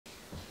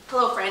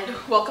Hello friend,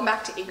 welcome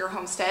back to Acre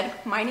Homestead.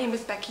 My name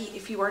is Becky.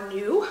 If you are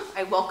new,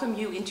 I welcome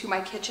you into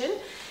my kitchen.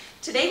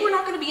 Today we're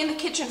not going to be in the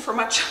kitchen for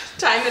much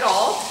time at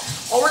all.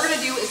 All we're going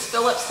to do is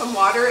fill up some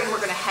water and we're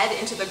going to head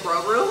into the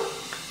grow room.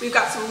 We've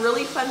got some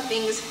really fun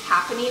things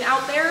happening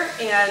out there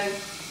and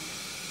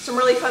some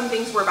really fun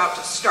things we're about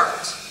to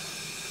start.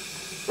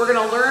 We're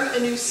going to learn a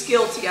new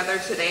skill together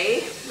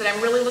today that I'm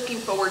really looking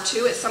forward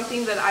to. It's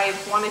something that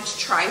I've wanted to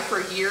try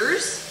for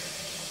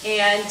years,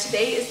 and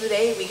today is the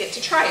day we get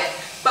to try it.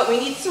 But we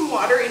need some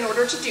water in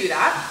order to do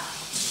that.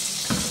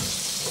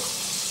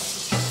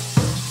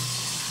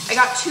 I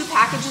got 2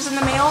 packages in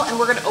the mail and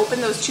we're going to open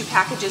those 2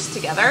 packages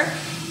together.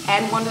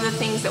 And one of the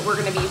things that we're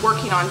going to be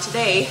working on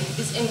today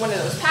is in one of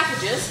those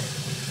packages.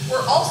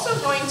 We're also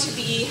going to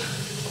be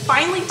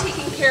finally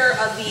taking care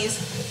of these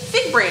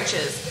fig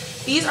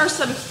branches. These are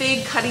some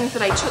fig cuttings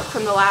that I took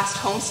from the last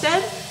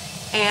homestead,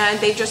 and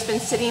they've just been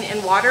sitting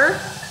in water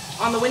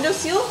on the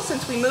windowsill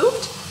since we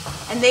moved,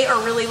 and they are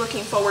really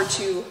looking forward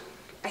to,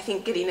 I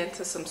think, getting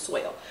into some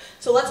soil.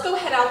 So let's go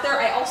head out there.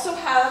 I also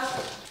have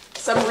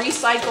some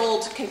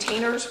recycled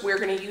containers we're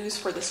going to use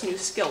for this new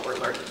skill we're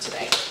learning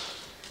today.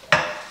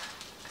 I'm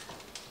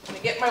going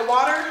to get my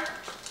water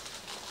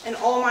and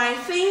all my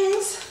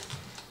things,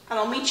 and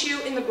I'll meet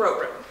you in the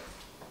grow room.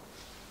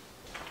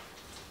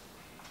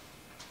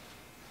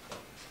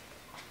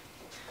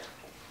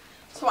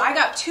 So I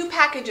got 2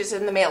 packages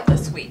in the mail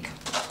this week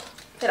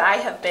that I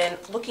have been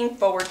looking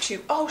forward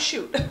to. Oh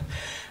shoot,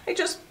 I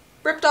just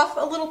ripped off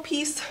a little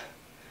piece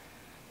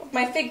of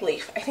my fig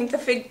leaf. I think the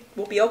fig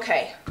will be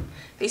okay.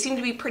 They seem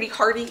to be pretty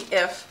hardy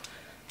if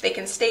they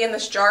can stay in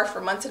this jar for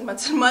months and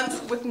months and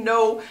months with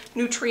no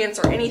nutrients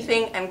or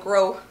anything and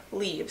grow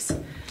leaves.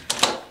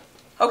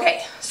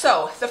 Okay,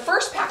 so the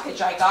first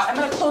package I got, I'm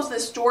going to close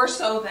this door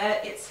so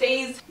that it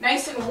stays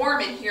nice and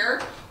warm in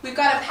here. We've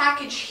got a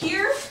package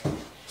here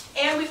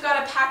and we've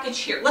got a package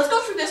here. Let's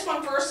go through this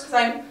one first because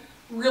I'm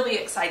really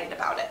excited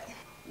about it.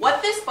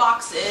 What this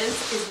box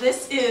is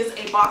this is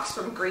a box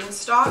from Green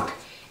Stalk.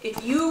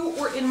 If you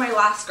were in my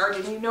last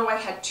garden, you know I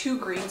had 2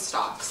 green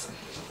stalks.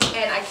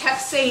 And I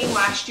kept saying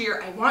last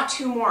year, I want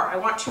 2 more, I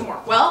want 2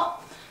 more.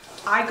 Well,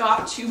 I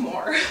got 2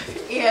 more.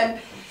 And,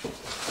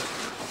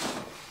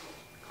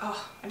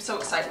 oh, I'm so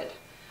excited.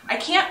 I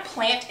can't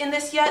plant in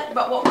this yet,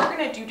 but what we're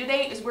going to do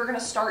today is we're going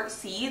to start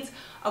seeds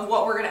of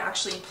what we're going to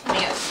actually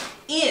plant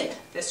in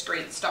this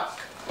green stalk.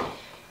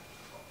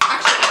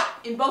 Actually,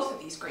 in both of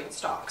these green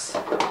stalks.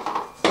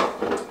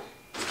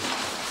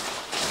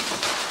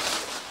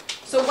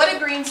 So what a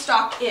green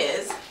stalk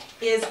is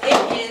it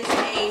is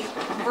a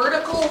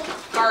vertical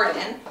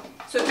garden.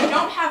 So if you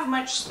don't have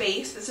much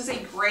space, this is a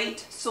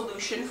great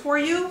solution for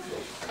you.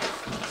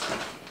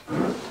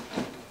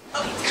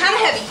 Oh, it's kind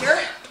of heavy here.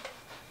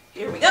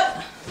 Here we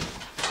go.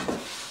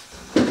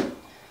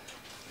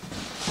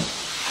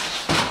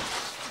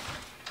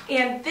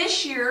 And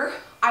this year,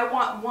 I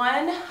want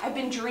one. I've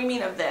been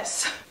dreaming of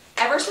this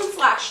ever since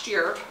last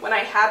year when I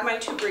had my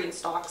 2 green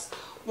stalks.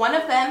 One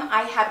of them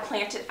I had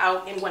planted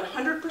out in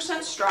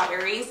 100%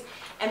 strawberries,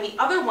 and the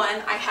other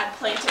one I had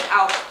planted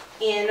out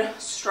in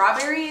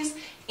strawberries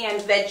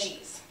and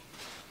veggies.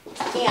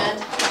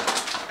 And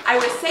I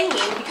was saying,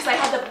 because I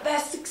had the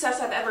best success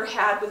I've ever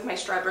had with my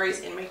strawberries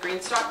in my green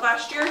stalk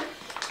last year,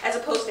 as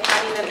opposed to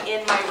having them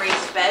in my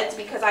raised beds,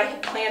 because I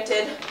had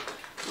planted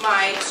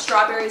my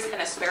strawberries and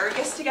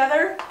asparagus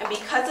together, and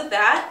because of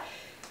that,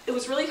 it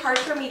was really hard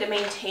for me to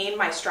maintain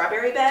my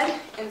strawberry bed,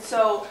 and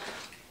so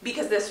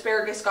because the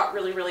asparagus got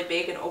really, really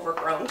big and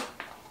overgrown.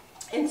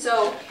 And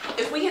so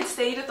if we had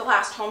stayed at the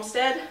last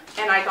homestead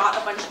and I got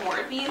a bunch more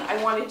of these,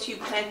 I wanted to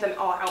plant them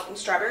all out in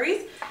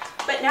strawberries.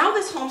 But now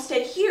this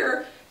homestead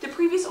here, the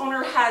previous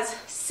owner has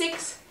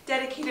 6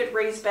 dedicated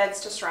raised beds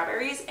to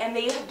strawberries, and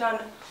they have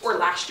done, or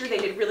last year they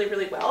did really,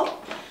 really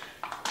well.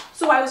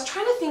 So I was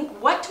trying to think,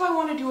 what do I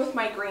want to do with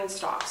my green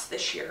stalks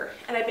this year?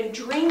 And I've been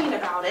dreaming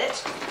about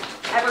it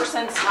ever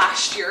since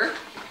last year.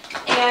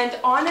 And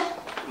on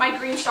my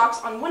green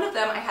stalks, on one of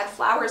them, I had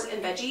flowers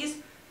and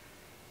veggies.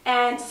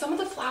 And some of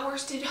the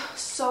flowers did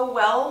so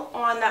well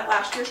on that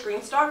last year's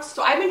green stalks.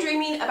 So I've been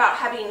dreaming about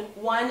having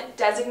one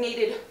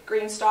designated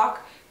green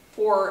stalk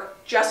for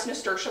just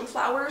nasturtium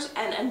flowers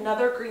and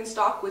another green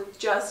stalk with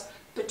just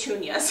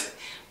petunias.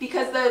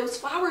 Because those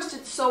flowers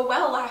did so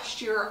well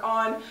last year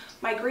on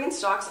my green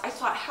stalks, I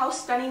thought, how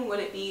stunning would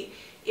it be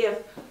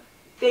if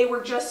they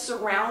were just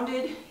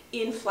surrounded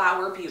in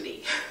flower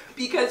beauty.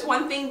 Because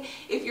one thing,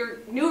 if you're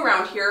new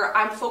around here,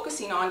 I'm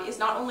focusing on is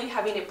not only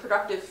having a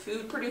productive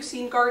food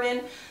producing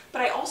garden,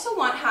 but I also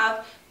want to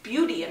have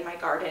beauty in my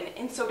garden.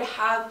 And so to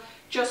have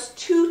just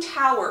 2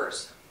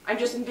 towers, I'm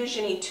just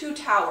envisioning 2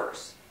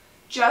 towers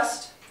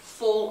just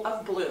full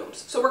of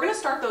blooms. So we're going to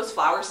start those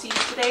flower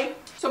seeds today.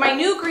 So my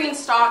new green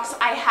stalks,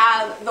 I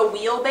have the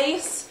wheel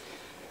base.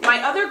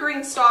 My other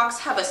green stalks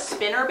have a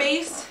spinner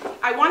base.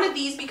 I wanted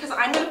these because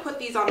I'm going to put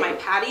these on my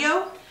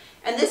patio.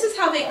 And this is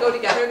how they go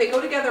together. They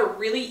go together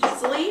really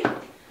easily.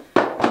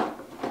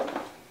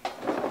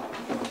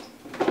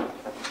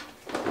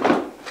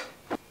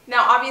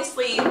 Now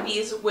obviously Obviously,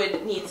 these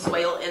would need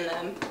soil in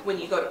them when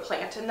you go to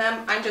plant in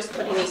them. I'm just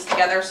putting these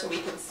together so we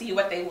can see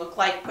what they look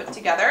like put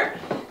together.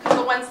 Because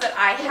the ones that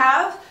I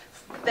have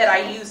that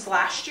I used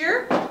last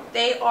year,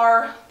 they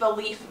are the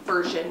leaf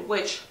version,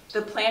 which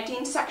the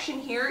planting section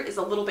here is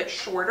a little bit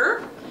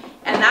shorter.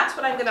 And that's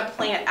what I'm going to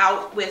plant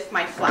out with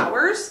my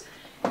flowers.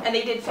 And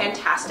they did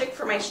fantastic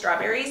for my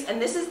strawberries.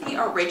 And this is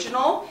the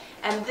original.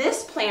 And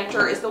this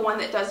planter is the one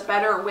that does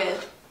better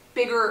with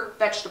bigger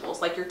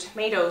vegetables like your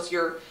tomatoes,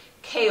 your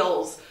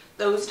kales,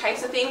 those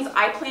types of things.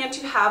 I plan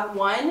to have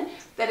one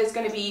that is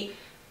going to be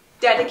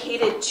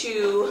dedicated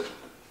to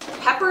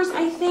peppers,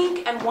 I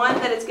think, and one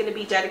that is going to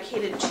be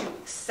dedicated to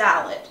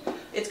salad.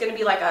 It's going to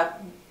be like a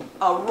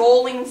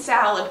rolling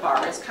salad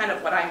bar is kind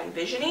of what I'm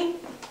envisioning,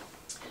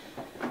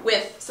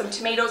 with some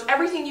tomatoes,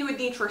 everything you would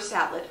need for a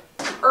salad.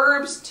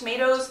 Herbs,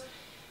 tomatoes,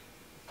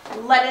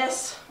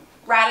 lettuce,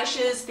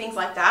 radishes, things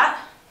like that.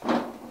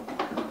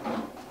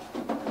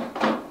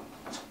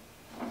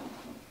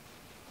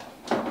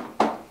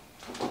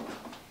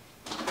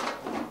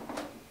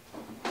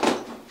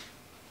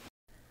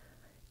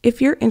 If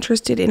you're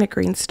interested in a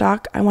green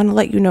stock, I want to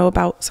let you know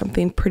about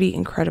something pretty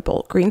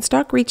incredible.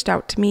 Greenstock reached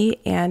out to me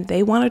and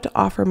they wanted to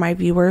offer my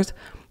viewers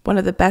one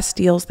of the best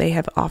deals they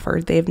have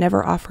offered. They have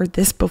never offered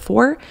this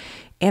before,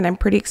 and I'm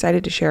pretty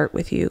excited to share it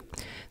with you.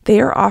 They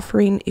are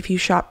offering, if you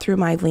shop through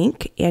my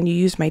link and you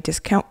use my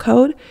discount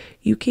code,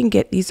 you can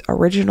get these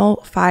original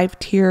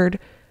 5-tiered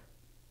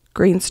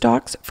green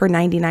stalks for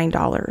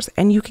 $99,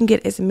 and you can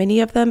get as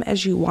many of them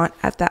as you want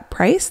at that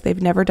price.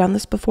 They've never done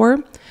this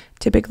before.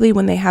 Typically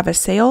when they have a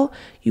sale,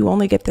 you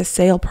only get the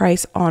sale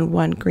price on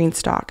one green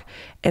stalk.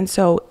 And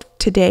so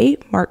today,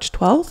 March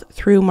 12th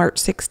through March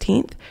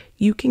 16th,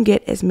 you can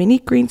get as many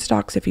green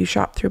stalks if you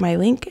shop through my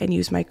link and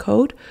use my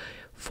code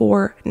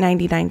for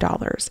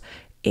 $99.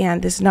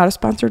 And this is not a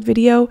sponsored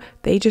video.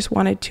 They just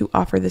wanted to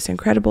offer this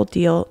incredible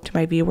deal to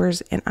my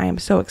viewers, and I am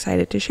so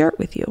excited to share it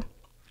with you.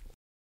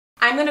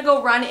 I'm going to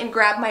go run and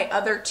grab my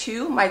other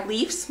two, my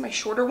leaves, my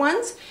shorter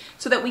ones,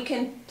 so that we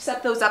can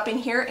set those up in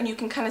here and you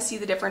can kind of see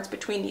the difference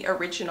between the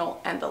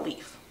original and the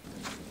leaf.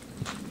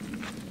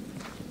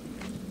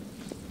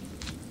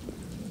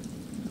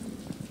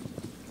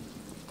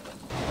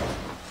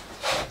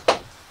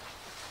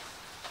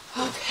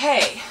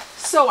 Okay,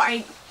 so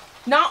I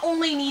not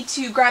only need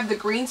to grab the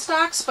green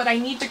stalks, but I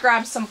need to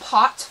grab some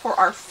pots for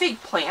our fig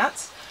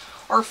plants,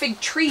 or fig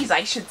trees,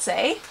 I should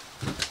say.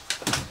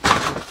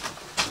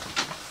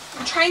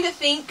 I'm trying to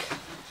think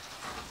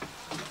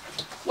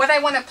what I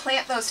want to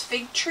plant those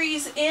fig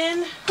trees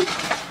in.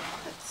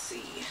 Let's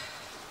see.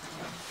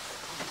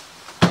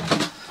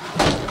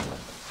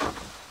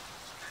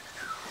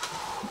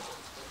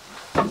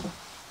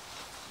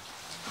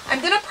 I'm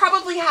going to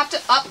probably have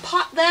to up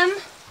pot them.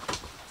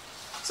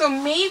 So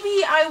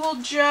maybe I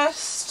will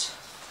just...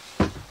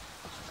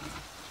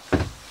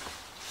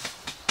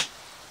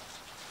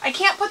 I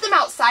can't put them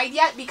outside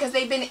yet because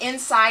they've been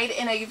inside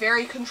in a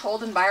very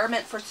controlled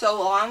environment for so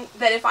long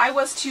that if I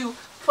was to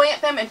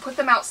plant them and put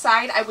them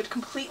outside, I would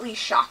completely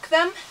shock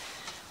them.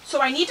 So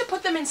I need to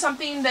put them in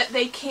something that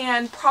they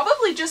can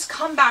probably just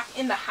come back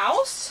in the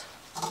house.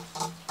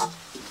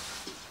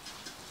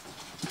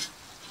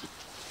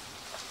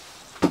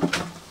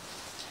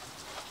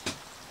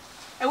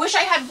 I wish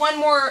I had one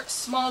more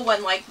small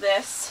one like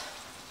this.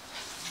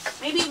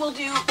 Maybe we'll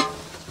do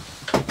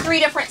 3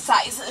 different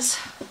sizes.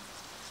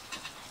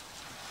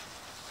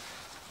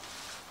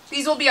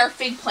 These will be our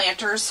fig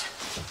planters.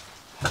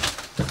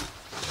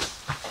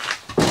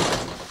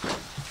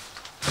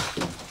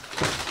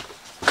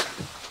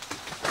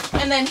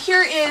 And then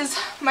here is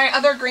my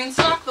other green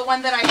stalk, the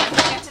one that I had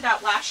planted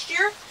out last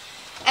year.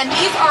 And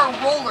these are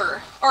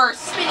roller or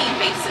spinning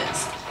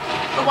bases.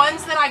 The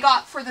ones that I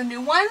got for the new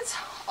ones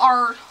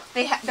are,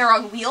 they're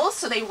on wheels,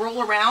 so they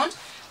roll around.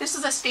 This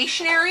is a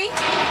stationary,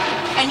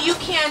 and you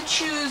can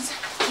choose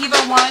either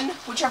one,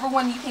 whichever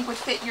one you think would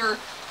fit your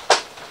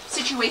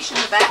situation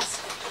the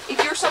best.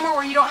 If you're somewhere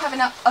where you don't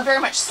have very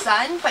much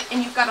sun,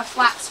 and you've got a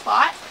flat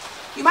spot,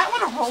 you might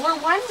want a roller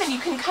one. Then you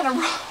can kind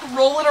of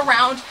roll it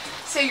around,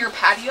 say, your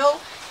patio,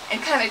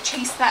 and kind of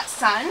chase that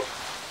sun.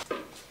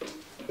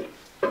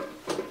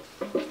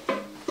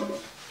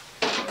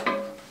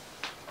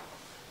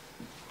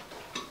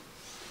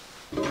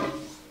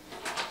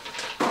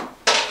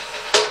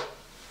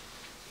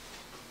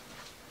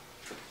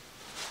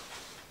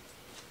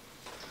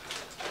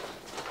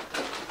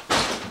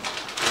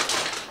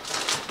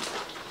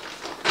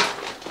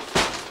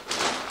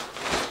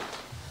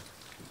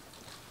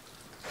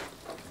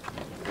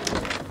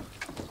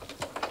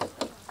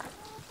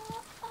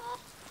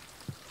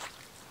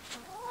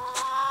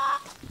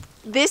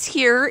 This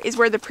here is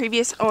where the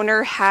previous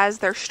owner has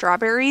their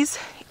strawberries,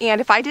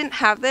 and if I didn't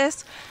have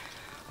this,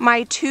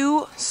 my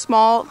 2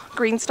 small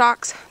green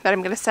stalks that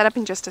I'm going to set up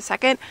in just a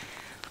second,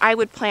 I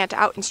would plant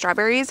out in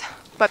strawberries.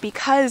 But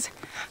because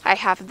I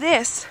have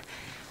this,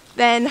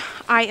 then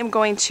I am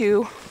going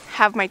to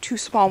have my 2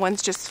 small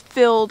ones just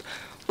filled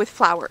with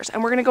flowers.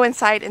 And we're going to go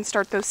inside and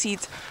start those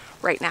seeds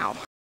right now.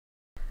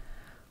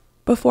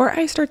 Before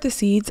I start the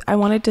seeds, I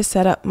wanted to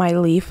set up my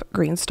leaf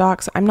green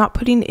stalks. I'm not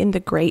putting in the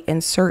gray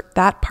insert.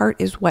 That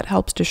part is what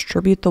helps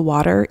distribute the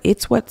water.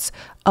 It's what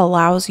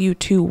allows you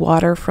to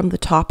water from the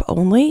top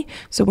only.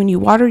 So when you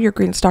water your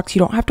green stalks, you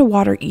don't have to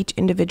water each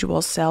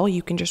individual cell.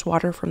 You can just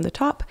water from the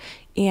top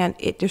and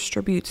it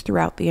distributes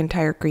throughout the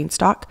entire green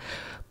stalk.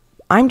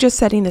 I'm just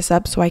setting this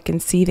up so I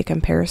can see the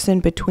comparison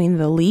between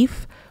the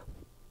leaf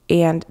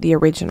and the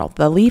original.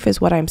 The leaf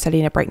is what I'm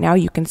setting up right now.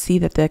 You can see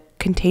that the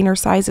container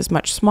size is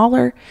much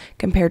smaller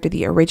compared to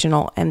the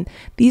original. And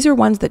these are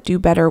ones that do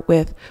better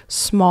with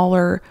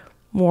smaller,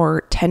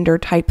 more tender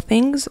type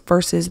things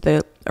versus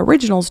the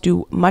originals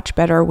do much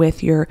better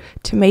with your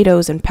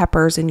tomatoes and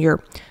peppers and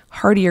your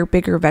heartier,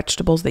 bigger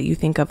vegetables that you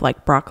think of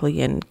like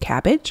broccoli and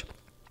cabbage.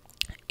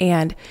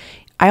 And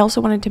I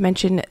also wanted to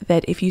mention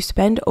that if you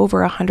spend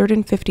over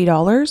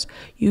 $150,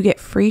 you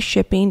get free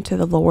shipping to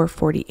the lower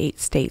 48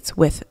 states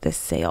with this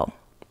sale.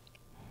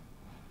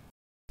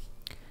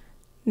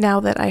 Now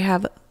that I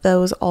have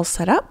those all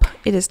set up,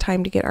 it is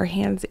time to get our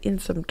hands in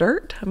some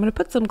dirt. I'm going to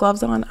put some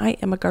gloves on. I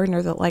am a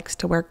gardener that likes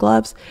to wear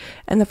gloves.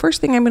 And the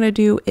first thing I'm going to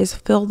do is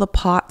fill the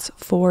pots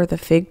for the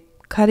fig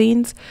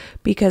cuttings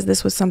because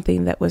this was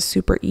something that was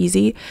super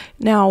easy.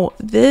 Now,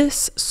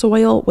 this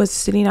soil was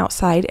sitting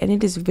outside and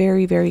it is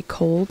very, very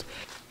cold.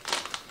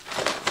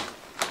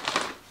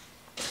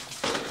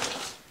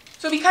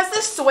 So because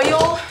this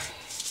soil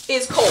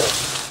is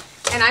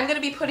cold, and I'm going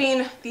to be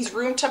putting these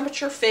room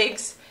temperature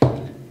figs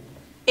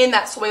in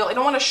that soil, I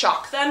don't want to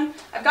shock them.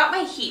 I've got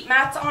my heat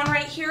mats on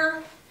right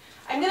here.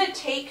 I'm going to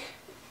take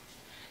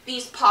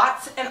these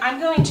pots and I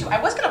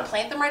was going to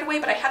plant them right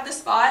away, but I had this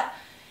spot.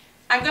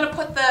 I'm going to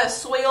put the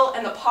soil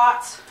and the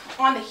pots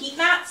on the heat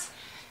mats,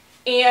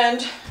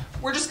 and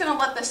we're just going to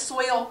let the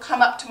soil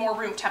come up to more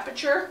room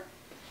temperature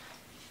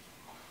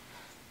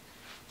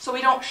so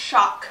we don't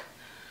shock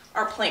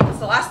our plants.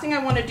 The last thing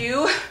I want to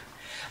do,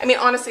 I mean,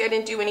 honestly, I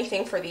didn't do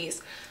anything for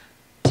these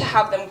to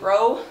have them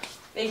grow.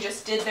 They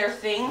just did their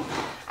thing.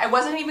 I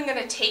wasn't even going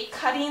to take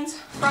cuttings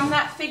from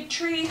that fig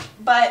tree,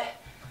 but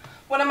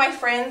one of my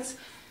friends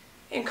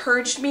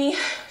encouraged me.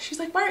 She's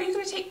like, why aren't you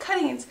going to take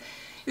cuttings?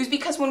 It was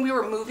because when we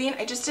were moving,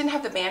 I just didn't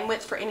have the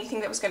bandwidth for anything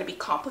that was going to be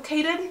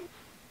complicated.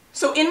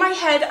 So in my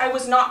head, I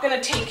was not going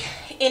to take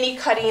any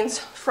cuttings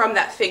from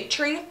that fig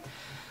tree.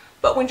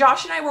 But when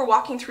Josh and I were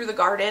walking through the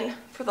garden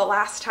for the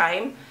last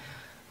time,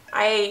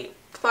 I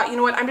thought, you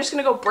know what, I'm just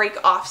going to go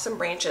break off some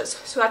branches.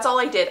 So that's all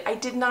I did. I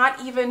did not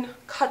even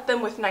cut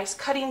them with nice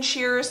cutting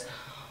shears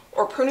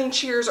or pruning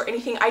shears or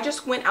anything. I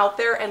just went out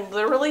there and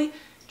literally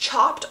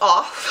chopped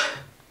off,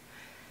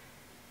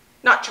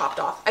 not chopped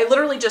off, I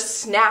literally just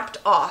snapped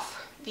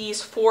off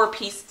these 4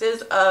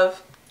 pieces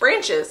of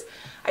branches.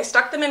 I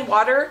stuck them in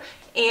water,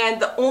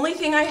 and the only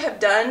thing I have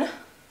done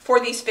for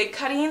these fig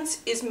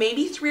cuttings is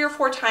maybe 3 or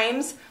 4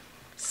 times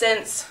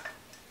since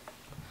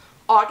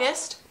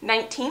August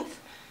 19th.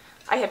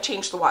 I have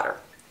changed the water.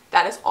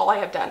 That is all I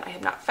have done. I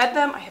have not fed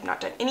them. I have not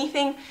done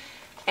anything,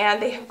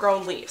 and they have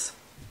grown leaves.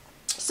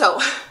 So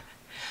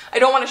I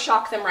don't want to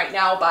shock them right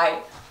now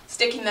by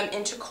sticking them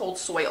into cold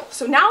soil.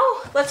 So now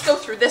let's go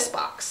through this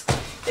box.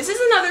 This is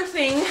another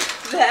thing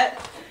that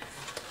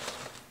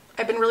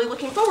I've been really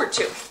looking forward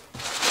to.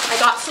 I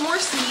got some more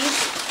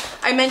seeds.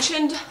 I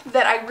mentioned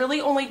that I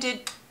really only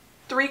did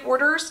 3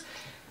 orders.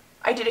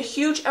 I did a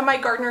huge MI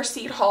Gardener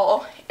seed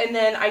haul, and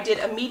then I did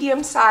a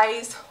medium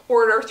size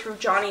order through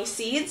Johnny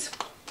Seeds.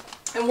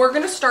 And we're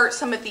going to start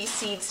some of these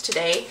seeds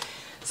today.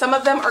 Some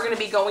of them are going to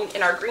be going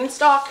in our green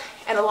stock,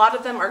 and a lot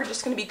of them are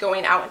just going to be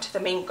going out into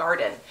the main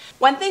garden.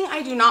 One thing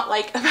I do not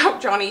like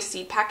about Johnny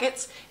seed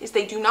packets is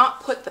they do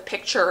not put the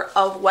picture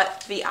of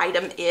what the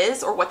item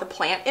is or what the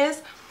plant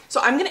is.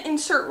 So I'm going to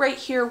insert right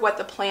here what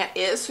the plant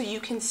is so you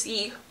can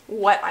see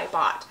what I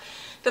bought.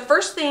 The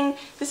first thing,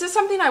 this is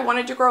something I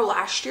wanted to grow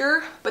last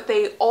year, but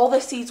all the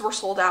seeds were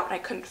sold out and I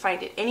couldn't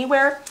find it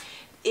anywhere,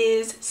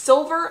 is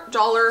Silver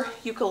Dollar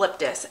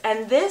Eucalyptus.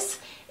 And this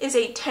is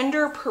a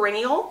tender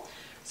perennial.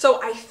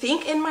 So I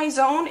think in my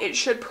zone it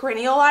should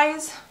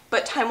perennialize,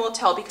 but time will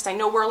tell because I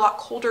know we're a lot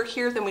colder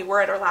here than we were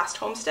at our last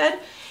homestead.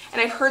 And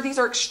I've heard these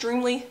are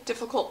extremely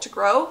difficult to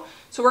grow.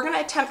 So we're going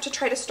to attempt to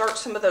try to start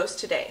some of those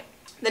today.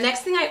 The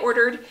next thing I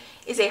ordered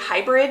is a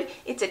hybrid.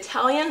 It's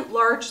Italian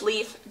large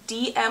leaf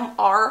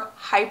DMR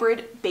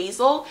hybrid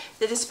basil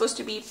that is supposed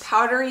to be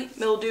powdery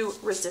mildew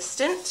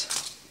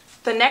resistant.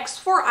 The next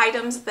 4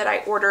 items that I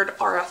ordered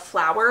are a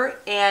flower,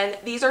 and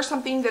these are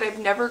something that I've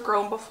never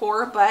grown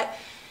before, but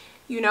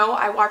you know,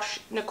 I watch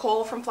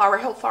Nicole from Flower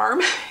Hill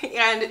Farm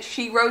and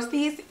she grows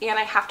these and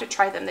I have to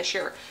try them this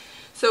year.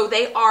 So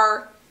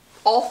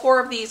all 4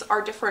 of these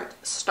are different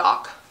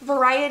stock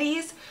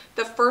varieties.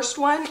 The first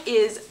one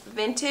is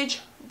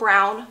vintage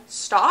brown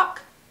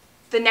stock.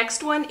 The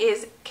next one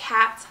is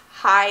Cat's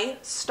High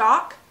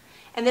stock,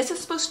 and this is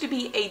supposed to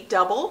be a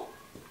double,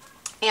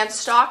 and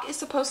stock is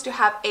supposed to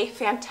have a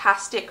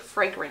fantastic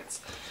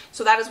fragrance.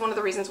 So that is one of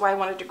the reasons why I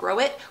wanted to grow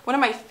it. One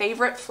of my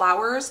favorite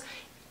flowers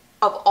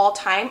of all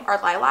time are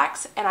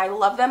lilacs, and I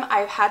love them.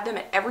 I've had them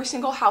at every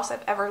single house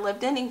I've ever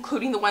lived in,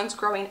 including the ones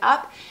growing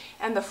up,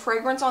 and the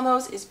fragrance on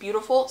those is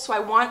beautiful. So I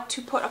want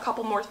to put a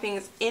couple more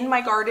things in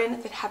my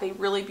garden that have a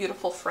really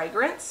beautiful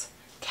fragrance.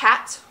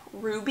 Cat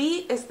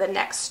Ruby is the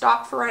next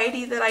stock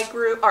variety that I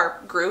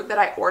that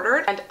I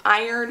ordered, and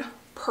Iron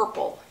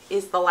Purple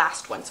is the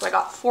last one. So I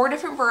got 4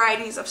 different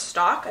varieties of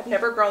stock. I've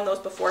never grown those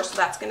before, so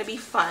that's going to be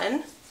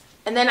fun.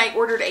 And then I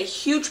ordered a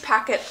huge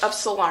packet of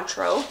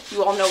cilantro.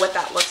 You all know what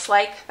that looks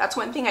like. That's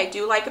one thing I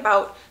do like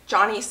about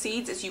Johnny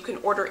Seeds is you can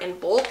order in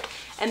bulk.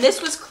 And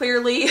this was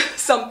clearly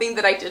something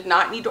that I did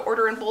not need to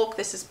order in bulk.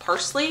 This is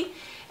parsley,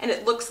 and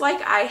it looks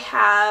like I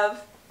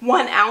have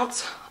 1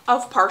 ounce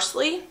of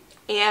parsley.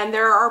 And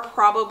there are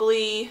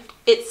probably,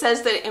 it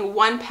says that in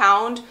 1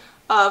 pound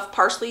of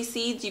parsley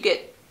seeds, you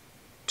get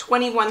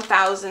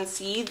 21,000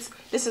 seeds.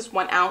 This is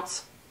 1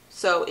 ounce,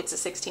 so it's a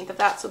 16th of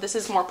that. So this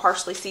is more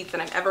parsley seeds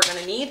than I'm ever going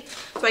to need.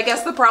 So I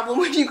guess the problem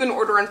when you can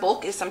order in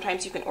bulk is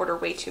sometimes you can order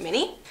way too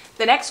many.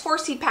 The next 4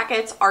 seed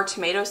packets are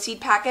tomato seed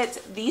packets.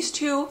 These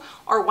 2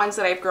 are ones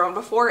that I've grown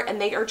before,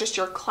 and they are just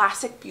your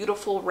classic,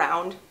 beautiful,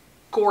 round,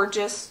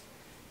 gorgeous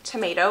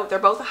tomato. They're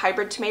both a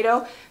hybrid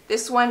tomato.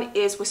 This one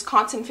is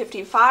Wisconsin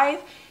 55,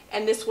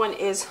 and this one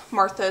is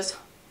Martha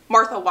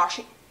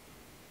Washington.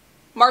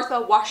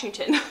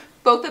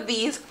 Both of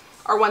these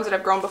are ones that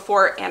I've grown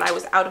before, and I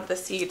was out of the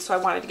seed, so I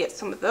wanted to get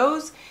some of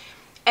those.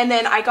 And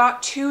then I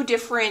got 2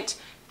 different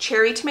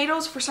cherry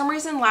tomatoes. For some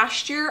reason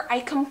last year,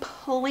 I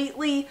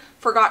completely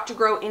forgot to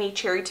grow any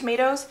cherry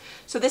tomatoes.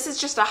 So this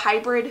is just a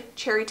hybrid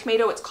cherry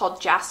tomato. It's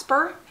called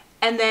Jasper.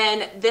 And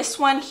then this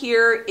one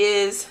here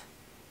is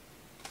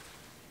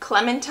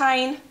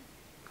Clementine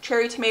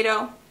cherry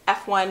tomato,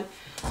 F1.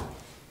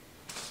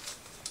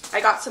 I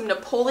got some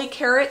Napoli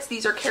carrots.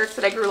 These are carrots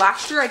that I grew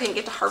last year. I didn't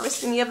get to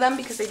harvest any of them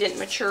because they didn't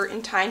mature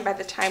in time by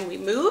the time we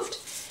moved.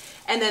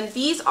 And then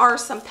these are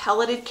some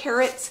pelleted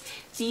carrots.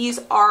 These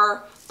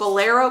are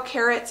Bolero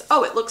carrots.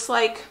 Oh, it looks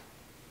like,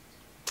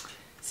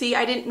 see,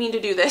 I didn't mean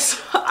to do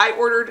this. I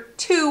ordered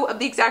 2 of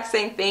the exact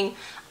same thing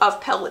of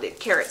pelleted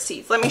carrot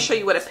seeds. Let me show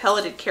you what a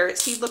pelleted carrot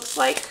seed looks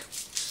like.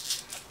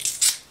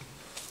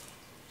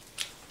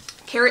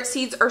 Carrot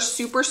seeds are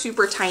super,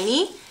 super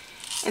tiny.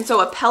 And so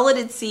a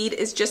pelleted seed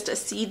is just a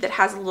seed that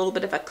has a little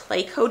bit of a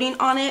clay coating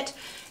on it.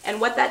 And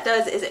what that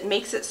does is it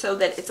makes it so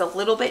that it's a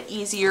little bit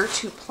easier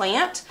to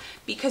plant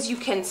because you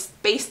can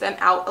space them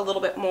out a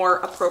little bit more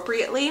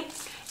appropriately.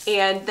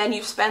 And then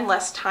you spend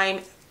less time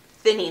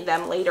thinning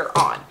them later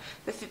on.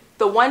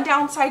 The one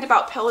downside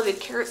about pelleted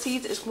carrot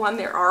seeds is one,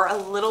 they are a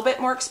little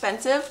bit more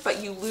expensive,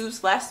 but you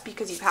lose less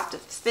because you have to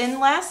thin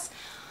less,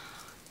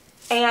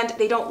 and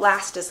they don't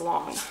last as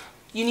long.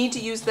 You need to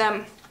use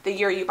them the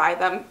year you buy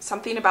them.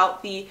 Something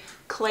about the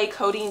clay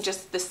coating,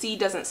 just the seed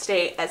doesn't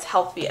stay as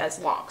healthy as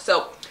long.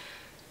 So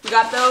we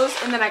got those,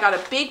 and then I got a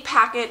big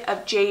packet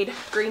of jade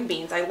green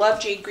beans. I love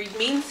jade green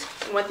beans,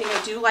 and one thing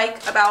I do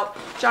like about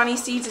Johnny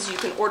Seeds is you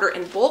can order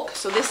in bulk.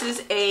 So this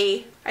is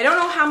I don't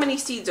know how many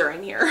seeds are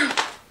in here,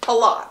 a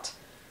lot.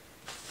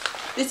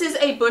 This is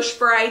a bush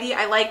variety.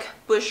 I like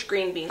bush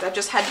green beans. I've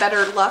just had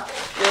better luck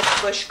with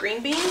bush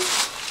green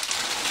beans.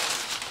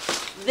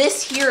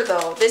 This here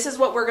though, this is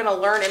what we're gonna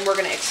learn and we're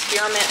gonna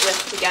experiment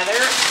with together.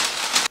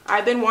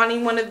 I've been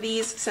wanting one of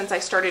these since I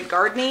started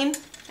gardening,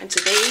 and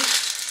today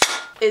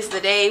is the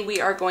day we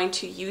are going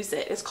to use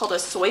it. It's called a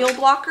soil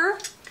blocker.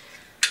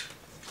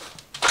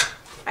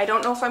 I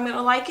don't know if I'm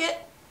gonna like it.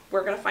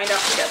 We're gonna find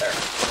out together.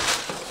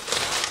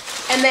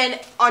 And then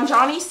on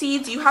Johnny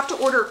Seeds, you have to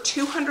order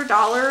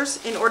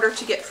 $200 in order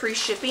to get free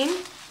shipping.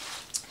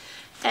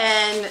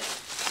 And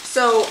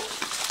so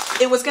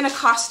it was gonna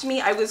cost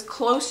me, I was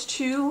close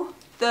to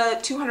the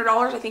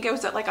 $200. I think I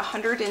was at like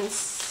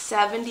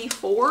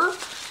 $174,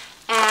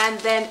 and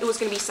then it was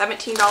going to be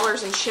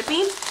 $17 in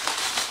shipping.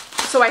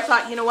 So I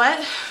thought, you know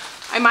what,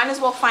 I might as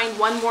well find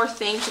one more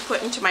thing to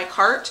put into my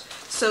cart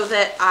so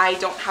that I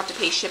don't have to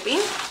pay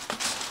shipping.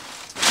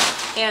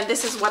 And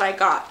this is what I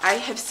got. I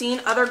have seen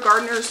other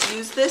gardeners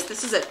use this.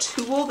 This is a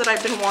tool that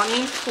I've been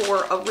wanting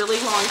for a really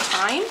long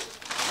time.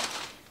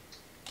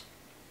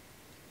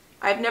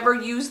 I've never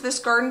used this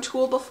garden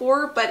tool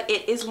before, but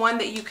it is one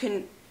that you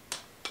can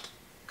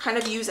kind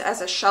of use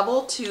as a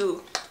shovel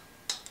to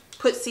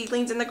put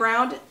seedlings in the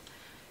ground.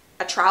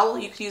 A trowel,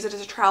 you could use it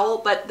as a trowel,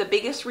 but the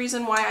biggest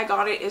reason why I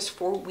got it is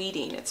for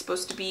weeding. It's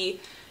supposed to be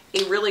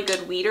a really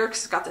good weeder because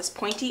it's got this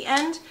pointy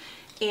end,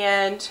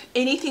 and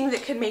anything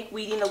that can make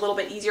weeding a little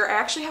bit easier. I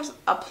actually have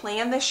a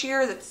plan this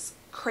year that's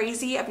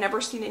crazy. I've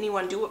never seen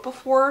anyone do it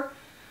before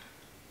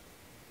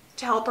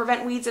to help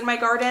prevent weeds in my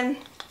garden,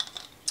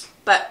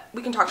 but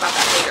we can talk about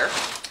that later.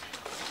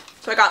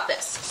 So I got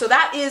this. So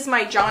that is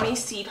my Johnny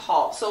Seed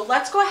haul. So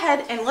let's go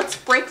ahead and let's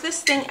break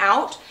this thing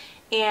out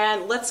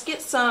and let's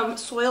get some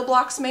soil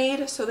blocks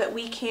made so that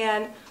we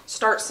can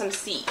start some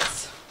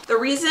seeds. The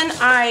reason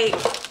I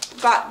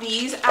got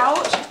these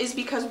out is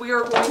because we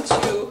are going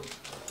to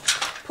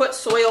put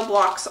soil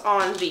blocks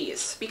on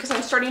these because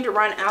I'm starting to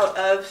run out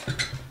of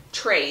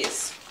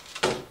trays.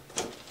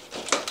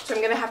 So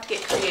I'm gonna have to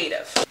get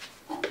creative.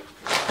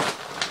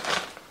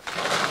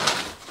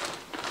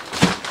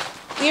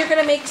 We are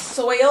going to make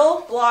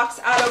soil blocks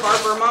out of our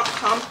Vermont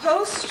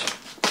compost.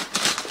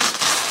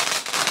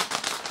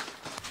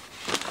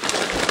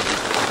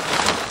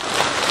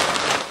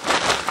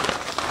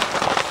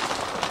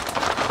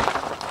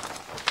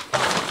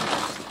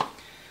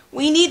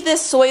 We need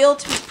this soil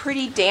to be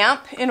pretty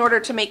damp in order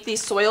to make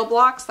these soil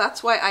blocks.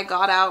 That's why I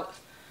got out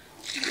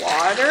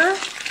water.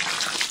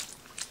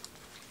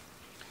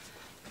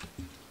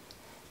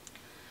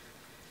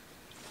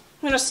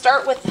 I'm going to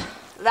start with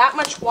that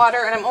much water,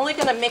 and I'm only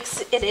going to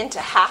mix it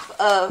into half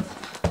of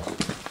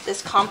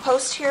this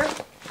compost here.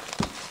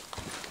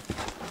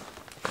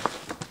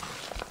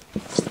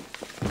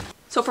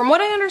 So from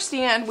what I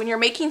understand, when you're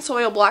making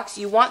soil blocks,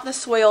 you want the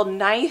soil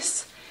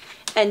nice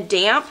and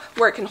damp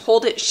where it can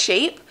hold its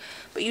shape,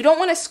 but you don't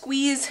want to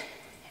squeeze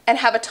and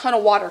have a ton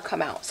of water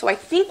come out. So I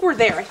think we're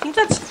there. I think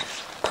that's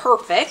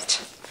perfect.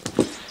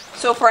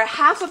 So for a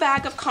half a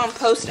bag of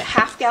compost, a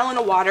half gallon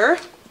of water,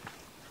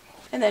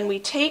 and then we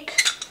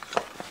take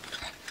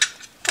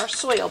our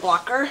soil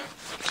blocker,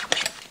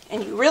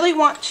 and you really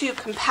want to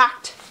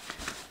compact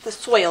the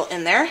soil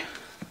in there.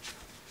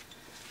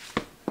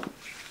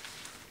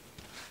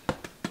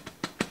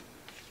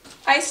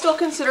 I still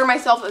consider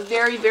myself a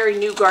very, very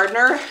new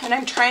gardener, and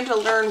I'm trying to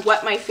learn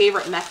what my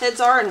favorite methods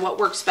are and what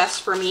works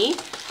best for me.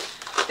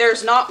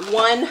 There's not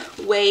one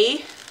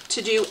way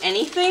to do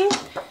anything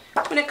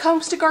when it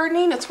comes to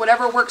gardening. It's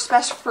whatever works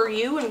best for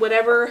you and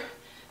whatever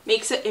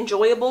makes it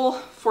enjoyable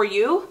for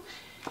you.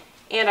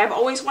 And I've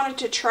always wanted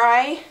to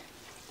try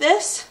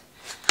this,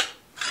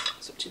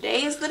 so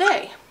today is the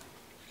day.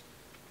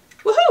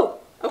 Woohoo!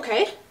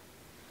 Okay.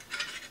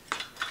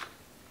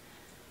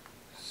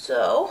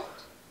 So,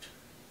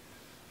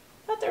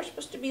 I thought there's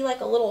supposed to be like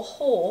a little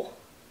hole.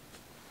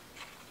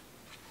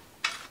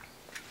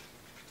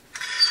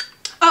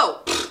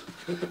 Oh,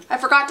 I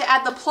forgot to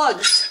add the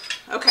plugs.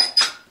 Okay.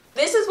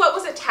 This is what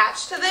was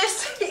attached to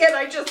this, and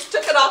I just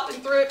took it off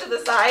and threw it to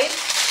the side,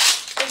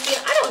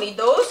 thinking I don't need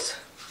those,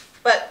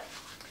 but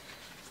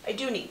I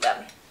do need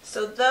them.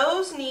 So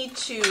those need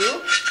to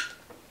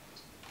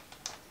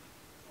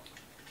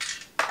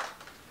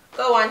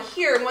go on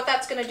here, and what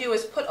that's going to do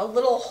is put a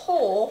little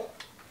hole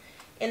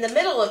in the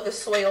middle of the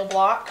soil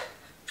block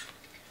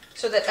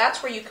so that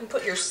that's where you can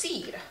put your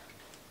seed.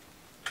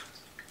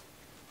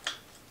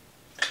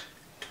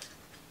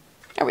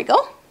 There we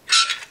go.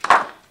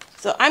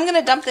 So I'm going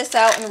to dump this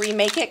out and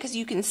remake it because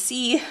you can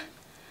see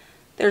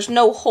there's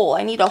no hole.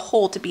 I need a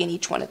hole to be in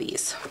each one of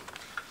these.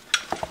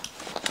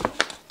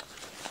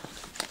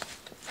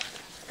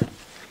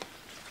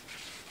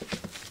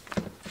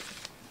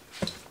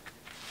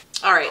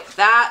 All right,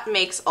 that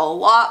makes a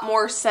lot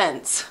more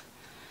sense.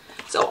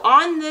 So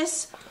on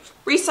this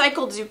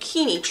recycled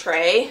zucchini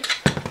tray,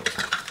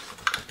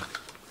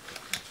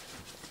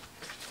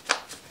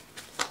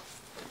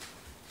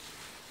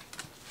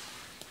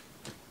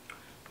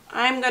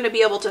 I'm going to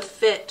be able to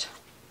fit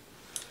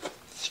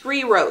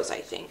 3 rows, I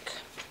think.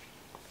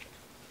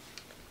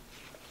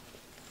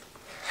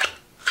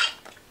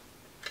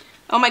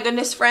 Oh my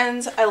goodness,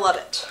 friends, I love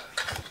it.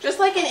 Just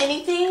like in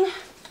anything,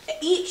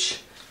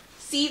 each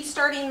seed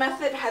starting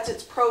method has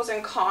its pros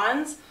and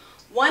cons.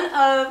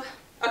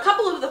 A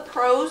couple of the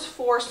pros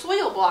for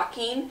soil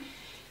blocking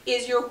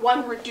is you're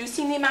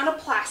reducing the amount of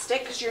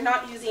plastic because you're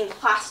not using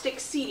plastic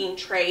seeding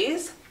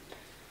trays.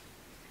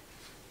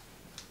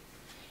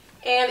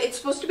 And it's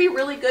supposed to be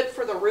really good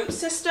for the root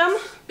system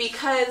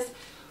because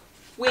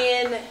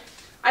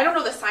I don't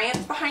know the science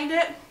behind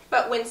it,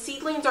 but when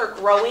seedlings are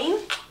growing,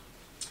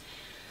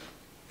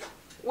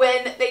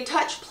 when they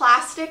touch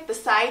plastic, the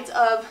sides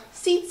of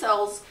seed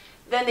cells,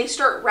 then they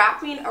start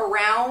wrapping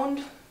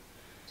around,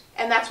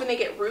 and that's when they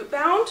get root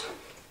bound.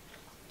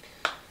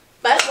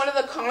 But one of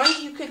the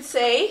cons you could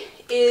say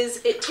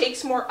is it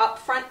takes more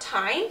upfront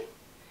time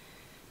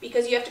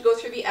because you have to go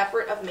through the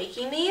effort of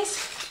making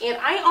these. And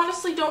I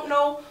honestly don't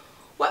know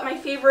what my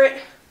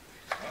favorite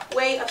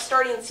way of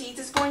starting seeds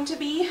is going to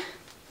be,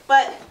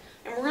 but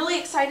I'm really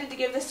excited to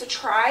give this a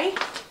try.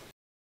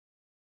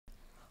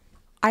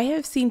 I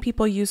have seen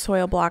people use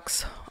soil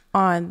blocks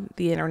on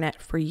the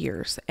internet for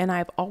years, and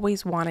I've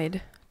always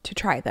wanted to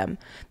try them.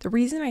 The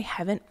reason I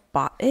haven't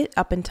bought it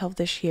up until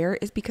this year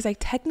is because I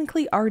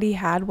technically already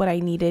had what I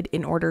needed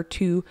in order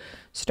to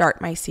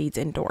start my seeds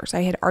indoors.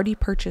 I had already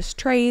purchased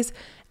trays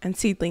and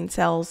seedling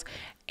cells,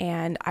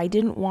 and I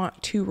didn't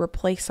want to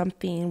replace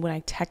something when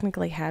I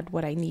technically had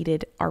what I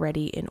needed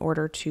already in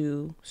order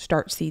to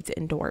start seeds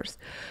indoors.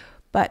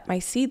 But my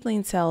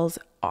seedling cells,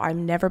 I've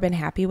never been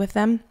happy with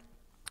them.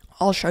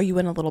 I'll show you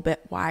in a little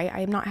bit why I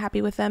am not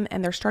happy with them,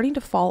 and they're starting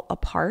to fall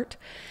apart.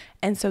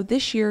 And so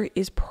this year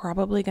is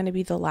probably going to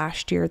be the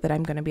last year that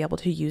I'm going to be able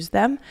to use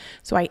them.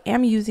 So I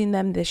am using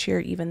them this year,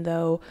 even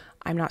though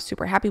I'm not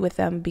super happy with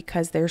them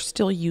because they're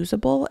still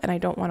usable and I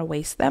don't want to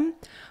waste them.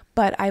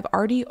 But I've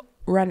already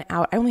run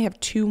out. I only have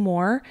 2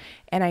 more,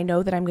 and I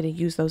know that I'm going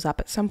to use those up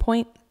at some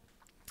point.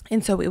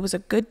 And so it was a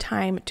good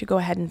time to go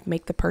ahead and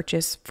make the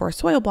purchase for a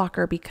soil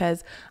blocker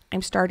because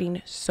I'm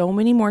starting so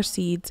many more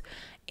seeds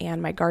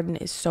and my garden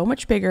is so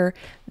much bigger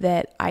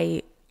that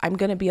I'm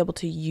going to be able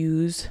to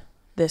use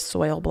this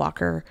soil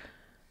blocker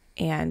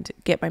and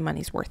get my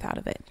money's worth out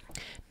of it.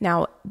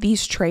 Now,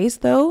 these trays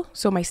though,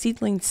 so my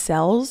seedling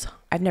cells,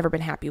 I've never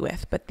been happy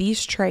with, but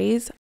these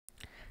trays,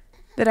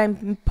 that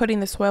I'm putting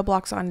the soil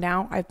blocks on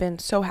now, I've been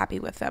so happy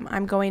with them.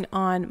 I'm going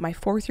on my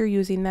 4th year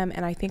using them,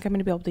 and I think I'm going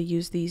to be able to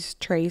use these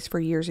trays for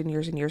years and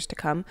years and years to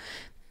come.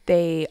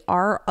 They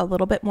are a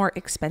little bit more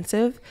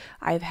expensive.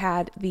 I've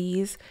had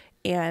these,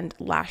 and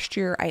last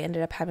year I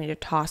ended up having to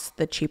toss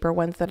the cheaper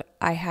ones that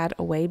I had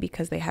away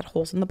because they had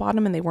holes in the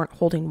bottom and they weren't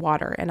holding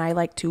water. And I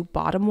like to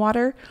bottom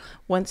water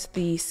once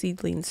the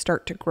seedlings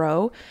start to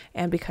grow,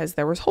 and because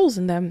there was holes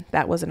in them,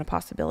 that wasn't a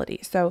possibility.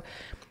 So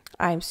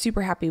I'm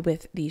super happy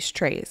with these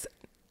trays.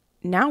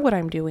 Now what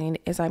I'm doing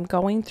is I'm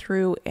going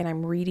through and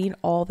I'm reading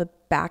all the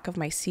back of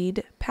my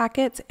seed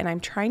packets, and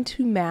I'm trying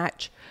to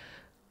match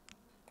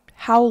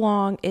how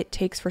long it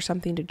takes for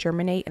something to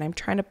germinate, and I'm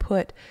trying to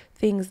put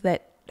things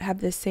that have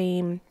the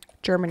same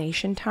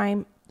germination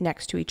time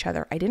next to each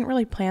other. I didn't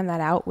really plan that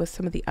out with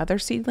some of the other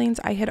seedlings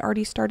I had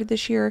already started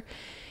this year,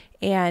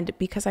 and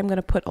because I'm going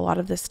to put a lot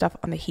of this stuff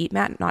on the heat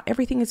mat, not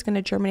everything is going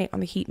to germinate on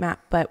the heat mat,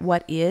 but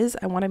what is,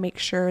 I want to make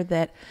sure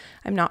that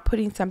I'm not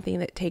putting something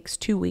that takes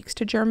 2 weeks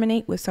to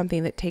germinate with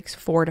something that takes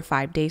 4 to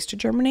 5 days to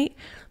germinate,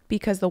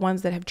 because the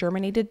ones that have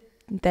germinated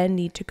then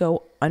need to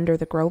go under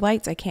the grow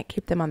lights. I can't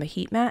keep them on the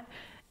heat mat.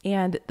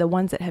 And the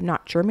ones that have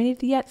not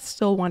germinated yet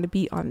still want to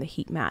be on the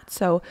heat mat.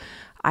 So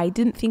I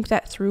didn't think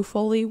that through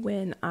fully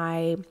when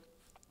I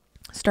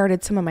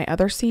started some of my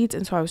other seeds.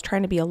 And so I was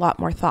trying to be a lot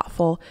more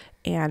thoughtful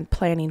and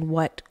planning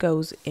what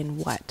goes in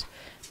what.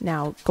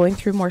 Now, going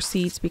through more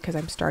seeds because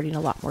I'm starting a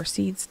lot more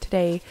seeds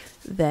today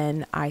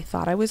than I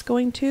thought I was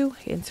going to.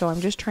 And so I'm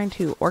just trying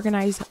to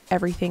organize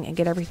everything and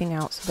get everything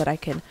out so that I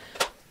can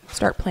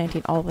start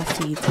planting all the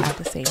seeds at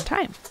the same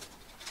time.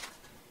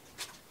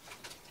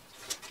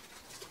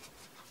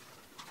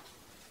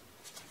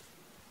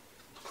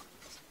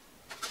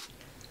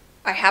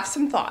 I have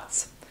some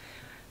thoughts.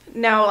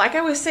 Now, like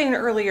I was saying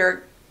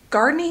earlier,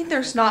 gardening,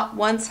 there's not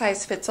one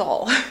size fits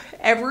all.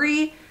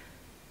 Everybody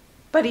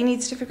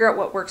needs to figure out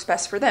what works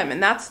best for them.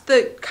 And that's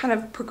the kind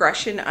of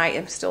progression I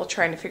am still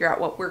trying to figure out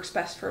what works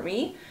best for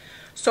me.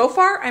 So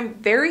far, I'm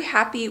very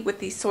happy with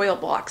these soil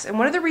blocks. And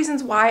one of the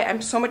reasons why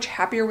I'm so much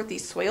happier with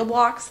these soil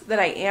blocks than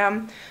I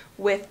am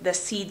with the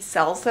seed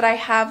cells that I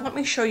have, let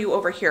me show you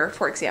over here,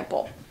 for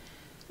example.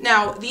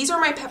 Now, these are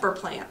my pepper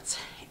plants.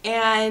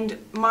 And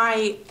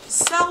my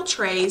cell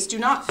trays do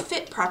not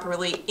fit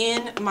properly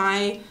in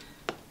my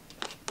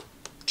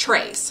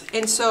trays.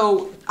 And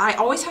so I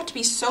always have to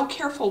be so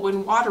careful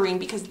when watering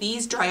because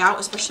these dry out,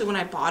 especially when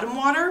I bottom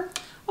water.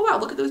 Oh wow,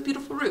 look at those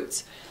beautiful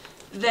roots.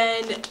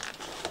 Then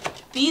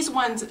these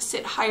ones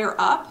sit higher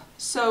up,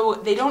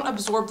 so they don't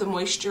absorb the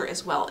moisture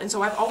as well. And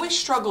so I've always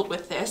struggled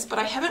with this, but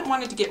I haven't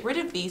wanted to get rid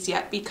of these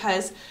yet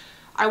because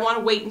I want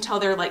to wait until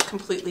they're like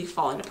completely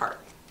falling apart.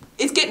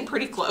 It's getting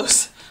pretty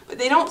close, but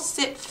they don't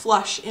sit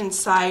flush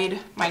inside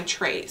my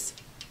trays.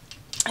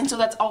 And so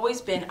that's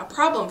always been a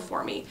problem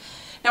for me.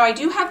 Now I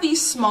do have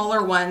these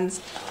smaller ones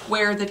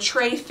where the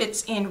tray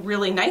fits in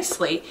really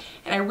nicely,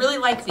 and I really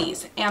like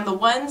these. And the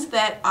ones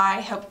that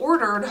I have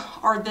ordered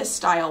are this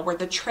style where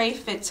the tray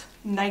fits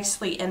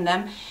nicely in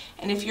them.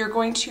 And if you're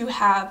going to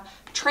have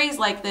trays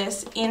like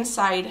this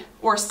inside,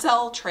 or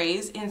cell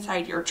trays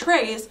inside your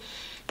trays,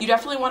 you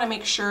definitely want to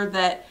make sure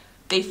that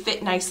they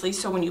fit nicely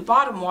so when you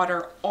bottom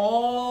water,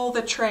 all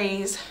the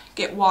trays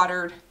get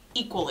watered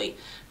equally.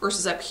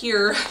 Versus up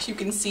here, you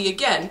can see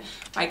again,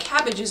 my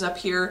cabbages up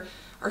here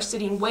are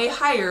sitting way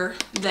higher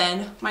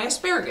than my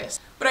asparagus.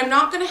 But I'm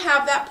not going to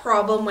have that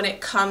problem when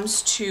it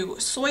comes to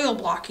soil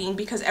blocking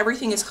because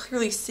everything is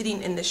clearly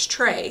sitting in this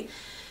tray.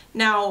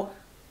 Now,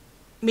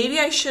 maybe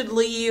I should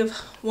leave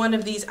one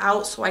of these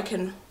out so I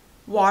can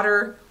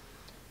water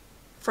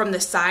from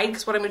the side,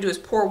 because what I'm going to do is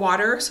pour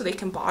water so they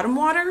can bottom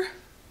water.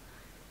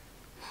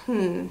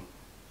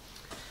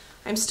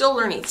 I'm still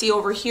learning. See,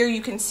 over here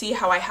you can see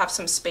how I have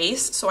some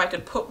space, so I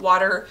could put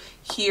water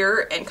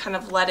here and kind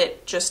of let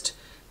it just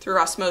through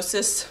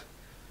osmosis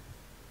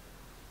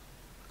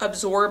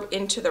absorb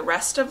into the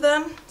rest of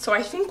them. So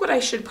I think what I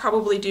should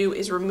probably do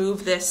is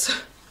remove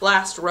this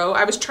last row.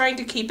 I was trying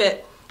to keep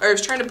it, or I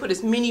was trying to put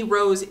as many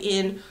rows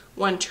in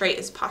one tray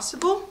as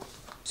possible.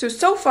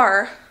 So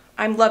far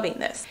I'm loving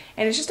this,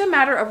 and it's just a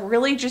matter of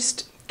really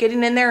just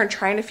getting in there and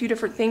trying a few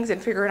different things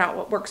and figuring out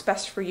what works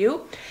best for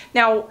you.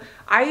 Now,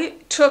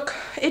 it took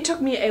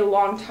me a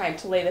long time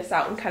to lay this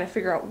out and kind of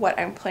figure out what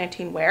I'm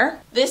planting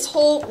where. This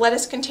whole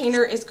lettuce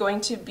container is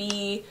going to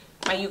be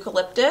my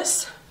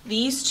eucalyptus.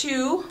 These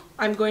two,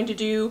 I'm going to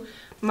do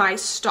my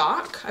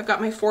stock. I've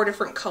got my 4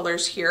 different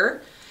colors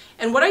here.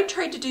 And what I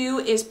tried to do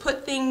is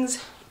put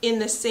things in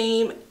the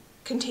same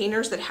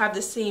containers that have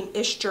the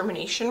same-ish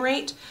germination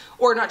rate,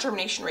 or not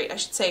germination rate, I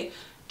should say,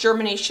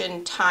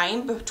 germination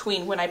time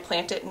between when I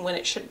plant it and when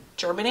it should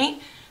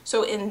germinate.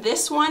 So in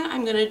this one,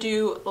 I'm going to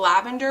do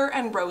lavender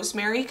and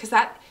rosemary because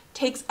that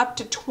takes up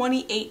to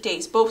 28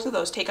 days. Both of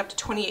those take up to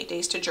 28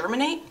 days to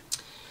germinate.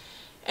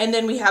 And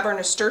then we have our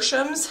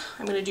nasturtiums.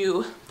 I'm going to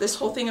do this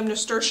whole thing of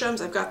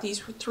nasturtiums. I've got these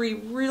 3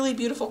 really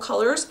beautiful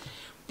colors.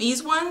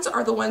 These ones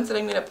are the ones that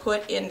I'm going to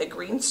put in the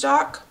green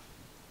stock.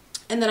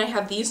 And then I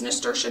have these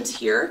nasturtiums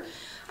here.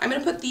 I'm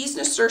going to put these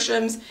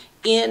nasturtiums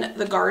in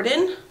the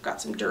garden.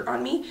 Got some dirt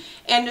on me.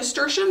 And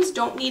nasturtiums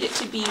don't need it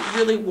to be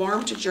really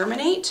warm to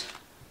germinate.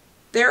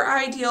 Their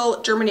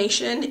ideal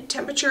germination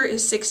temperature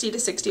is 60 to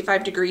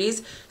 65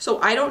 degrees,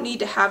 so I don't need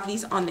to have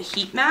these on the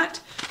heat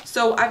mat.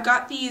 So I've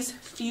got these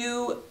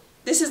few,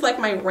 this is like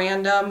my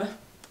random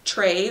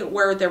tray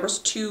where there was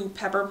 2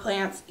 pepper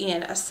plants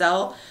in a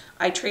cell.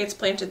 I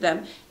transplanted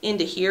them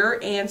into here,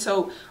 and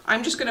so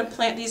I'm just going to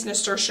plant these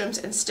nasturtiums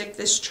and stick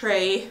this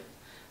tray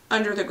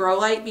under the grow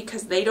light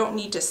because they don't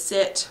need to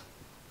sit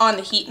on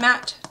the heat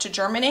mat to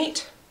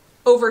germinate.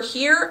 Over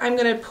here, I'm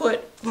going to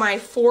put my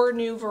 4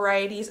 new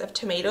varieties of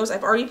tomatoes.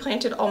 I've already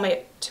planted all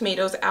my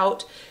tomatoes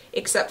out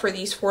except for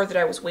these 4 that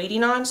I was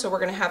waiting on. So we're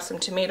going to have some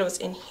tomatoes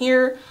in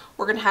here.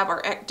 We're going to have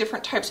our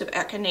different types of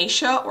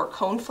echinacea or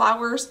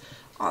coneflowers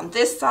on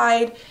this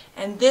side.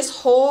 And this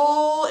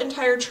whole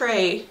entire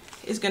tray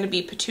is going to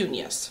be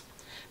petunias.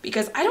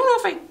 Because I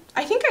don't know if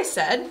I think I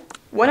said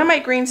one of my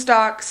green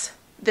stalks,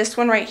 this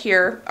one right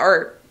here,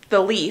 or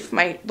the leaf,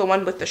 the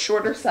one with the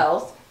shorter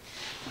cells,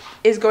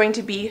 is going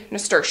to be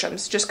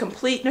nasturtiums, just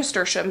complete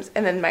nasturtiums.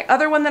 And then my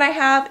other one that I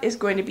have is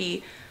going to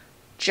be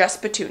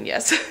just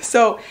petunias.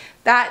 So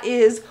that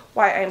is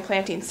why I'm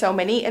planting so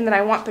many. And then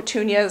I want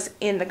petunias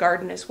in the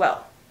garden as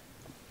well.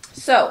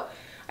 So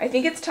I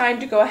think it's time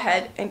to go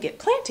ahead and get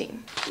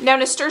planting. Now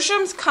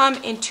nasturtiums come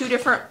in 2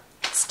 different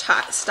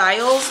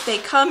styles. They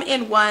come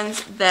in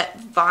ones that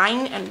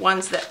vine and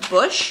ones that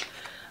bush.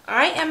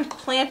 I am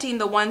planting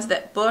the ones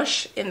that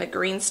bush in the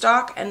green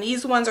stalk, and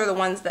these ones are the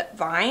ones that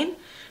vine.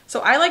 So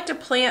I like to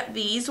plant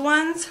these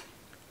ones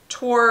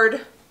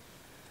toward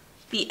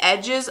the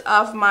edges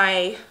of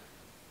my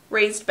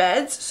raised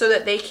beds so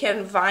that they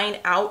can vine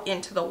out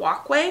into the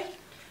walkway.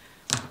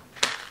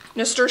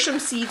 Nasturtium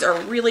seeds are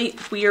really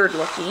weird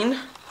looking.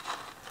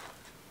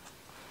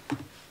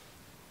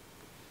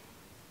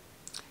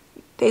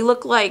 They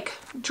look like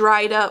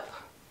dried up,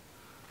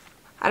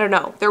 I don't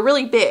know, they're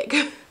really big.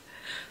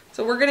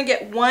 So we're gonna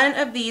get one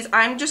of these.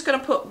 I'm just gonna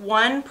put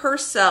 1 per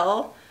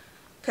cell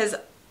because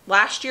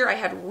last year I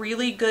had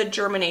really good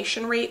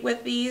germination rate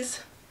with these,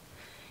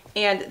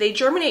 and they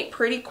germinate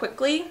pretty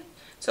quickly.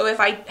 So if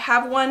I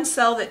have 1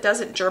 cell that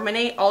doesn't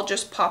germinate, I'll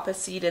just pop a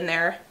seed in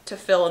there to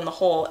fill in the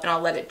hole and I'll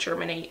let it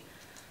germinate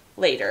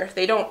later.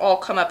 They don't all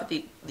come up at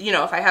the, you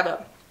know, if I have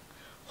a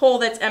hole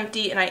that's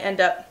empty and I end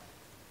up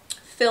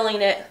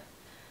filling it,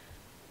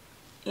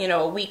 you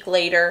know, a week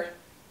later,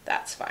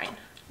 that's fine.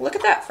 Look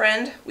at that,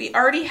 friend. We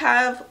already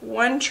have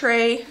 1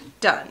 tray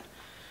done.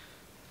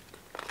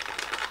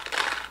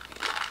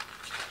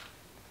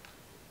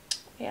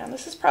 Yeah,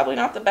 this is probably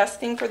not the best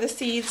thing for the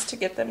seeds to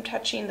get them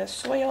touching the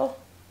soil.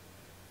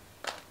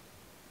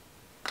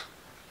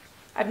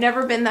 I've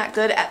never been that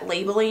good at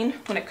labeling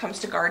when it comes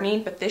to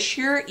gardening, but this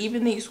year,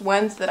 even these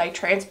ones that I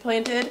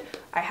transplanted,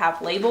 I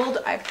have labeled.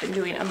 I've been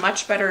doing a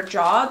much better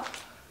job.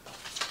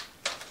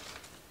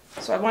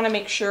 So I want to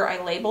make sure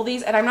I label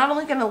these, and I'm not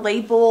only going to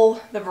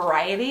label the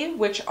variety,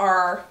 which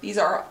are, these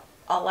are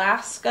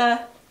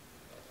Alaska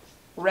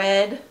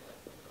red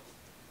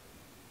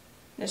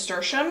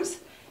nasturtiums.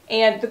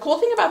 And the cool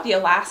thing about the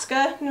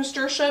Alaska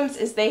nasturtiums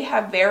is they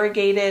have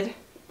variegated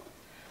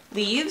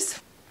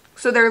leaves.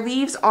 So their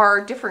leaves are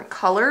different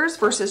colors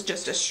versus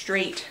just a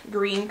straight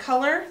green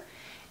color.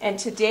 And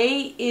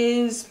today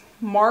is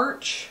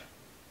March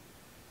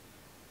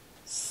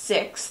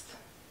 6th,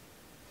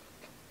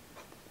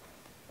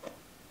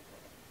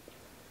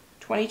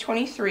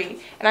 2023.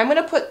 And I'm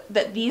going to put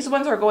that these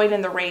ones are going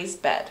in the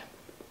raised bed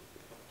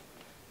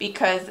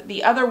because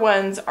the other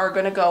ones are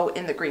going to go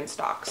in the green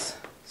stalks.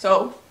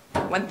 So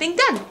 1 thing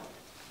done.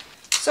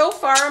 So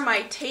far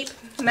my tape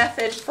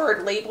method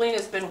for labeling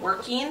has been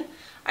working.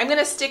 I'm going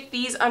to stick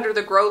these under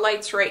the grow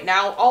lights right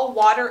now. I'll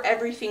water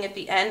everything at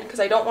the end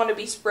because I don't want to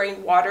be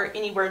spraying water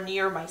anywhere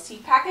near my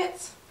seed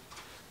packets.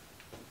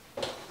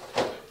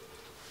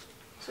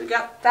 So we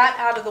got that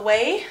out of the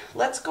way.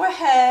 Let's go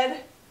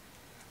ahead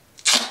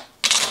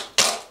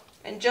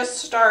and just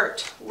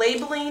start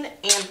labeling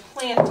and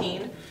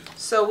planting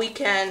so we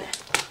can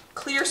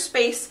clear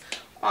space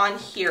on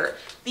here.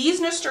 These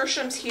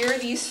nasturtiums here,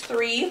 these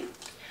 3,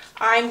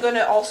 I'm going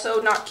to also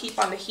not keep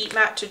on the heat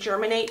mat to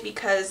germinate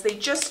because they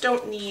just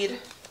don't need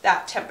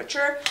that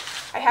temperature.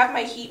 I have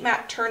my heat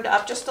mat turned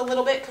up just a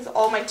little bit because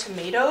all my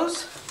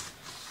tomatoes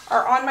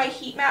are on my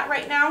heat mat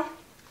right now.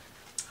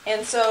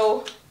 And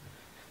so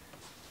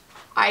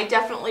I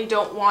definitely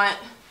don't want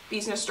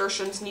these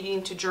nasturtiums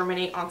needing to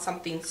germinate on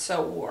something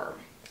so warm.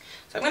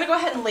 So I'm going to go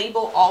ahead and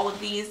label all of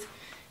these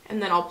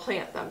and then I'll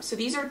plant them. So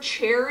these are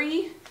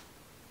cherry,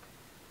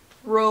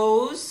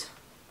 rose,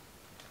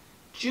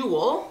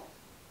 jewel,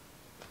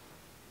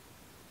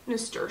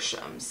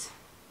 nasturtiums.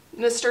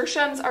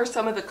 Nasturtiums are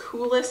some of the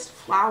coolest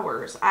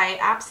flowers. I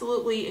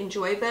absolutely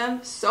enjoy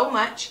them so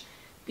much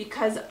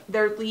because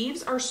their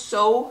leaves are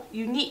so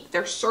unique.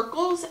 They're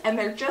circles and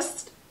they're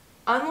just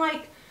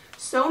unlike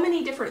so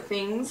many different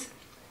things,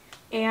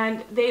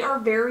 and they are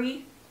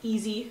very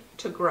easy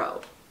to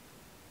grow.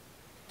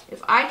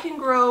 If I can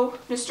grow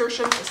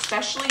nasturtiums,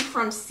 especially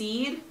from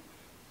seed,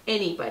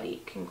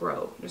 anybody can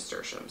grow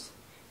nasturtiums.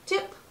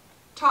 Tip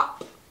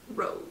top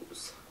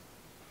rows.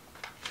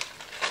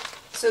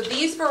 So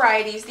these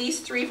varieties, these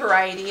 3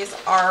 varieties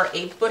are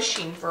a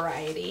bushing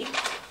variety.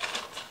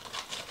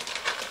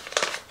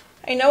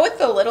 I know with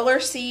the littler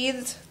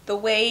seeds, the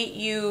way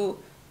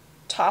you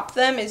top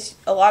them is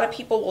a lot of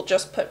people will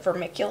just put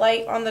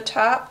vermiculite on the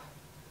top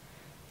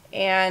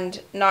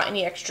and not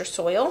any extra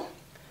soil.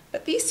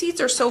 But these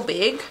seeds are so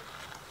big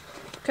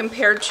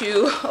compared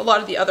to a lot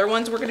of the other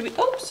ones we're going to be,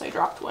 oops, I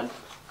dropped one.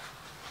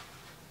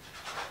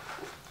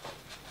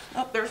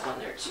 Oh, there's one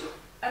there too.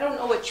 I don't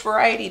know which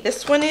variety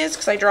this one is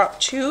because I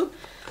dropped 2,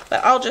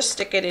 but I'll just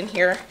stick it in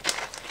here.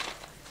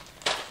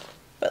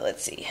 But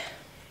let's see.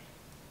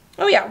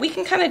 Oh yeah, we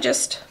can kind of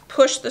just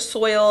push the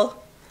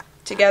soil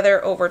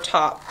together over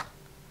top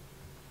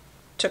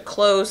to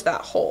close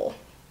that hole.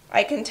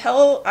 I can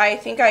tell, I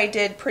think I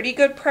did pretty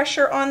good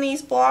pressure on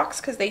these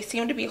blocks because they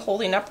seem to be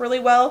holding up really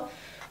well.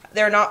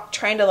 They're not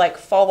trying to like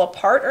fall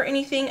apart or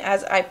anything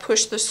as I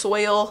push the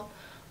soil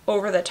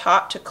over the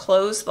top to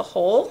close the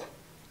hole.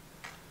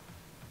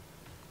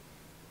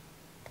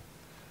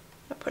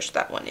 I'll push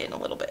that one in a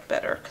little bit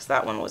better because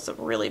that one was a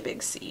really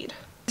big seed.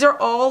 These are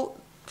all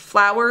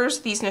flowers.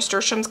 These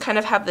nasturtiums kind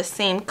of have the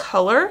same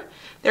color.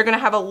 They're going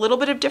to have a little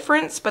bit of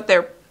difference, but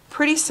they're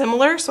pretty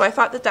similar, so I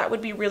thought that that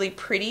would be really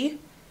pretty.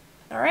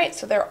 All right,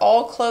 so they're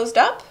all closed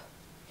up.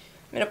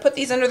 I'm going to put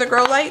these under the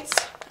grow lights,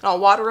 and I'll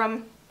water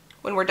them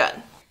when we're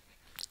done.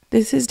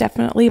 This is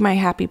definitely my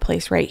happy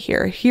place right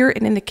here. Here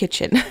and in the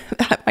kitchen,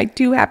 my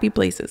 2 happy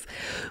places.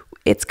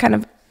 It's kind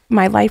of,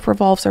 my life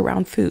revolves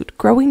around food.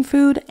 Growing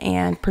food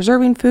and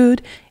preserving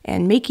food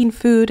and making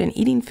food and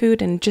eating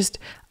food, and just,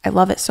 I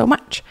love it so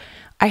much.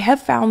 I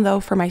have found though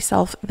for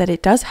myself that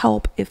it does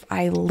help if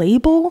I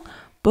label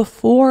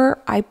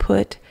before I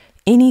put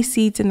any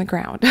seeds in the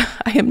ground.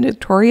 I am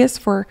notorious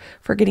for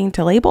forgetting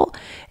to label,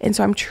 and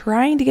so I'm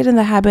trying to get in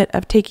the habit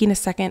of taking a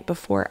second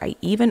before I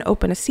even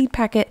open a seed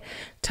packet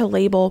to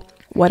label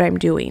what I'm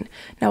doing.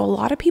 Now, a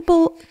lot of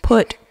people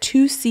put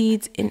 2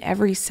 seeds in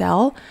every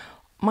cell.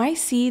 My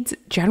seeds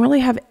generally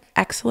have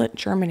excellent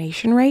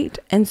germination rate,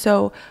 and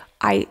so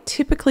I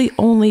typically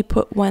only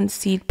put 1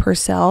 seed per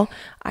cell.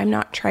 I'm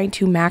not trying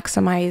to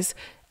maximize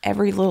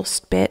every little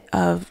bit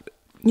of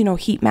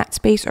heat mat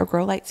space or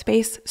grow light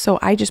space, so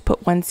I just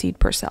put 1 seed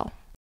per cell.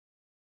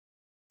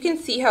 You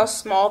can see how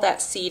small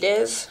that seed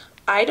is.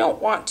 I don't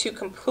want to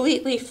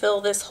completely fill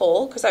this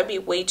hole because that'd be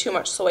way too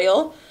much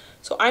soil.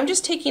 So I'm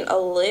just taking a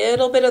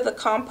little bit of the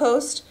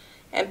compost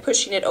and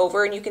pushing it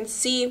over, and you can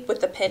see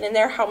with the pin in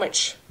there how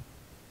much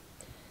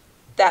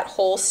that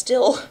hole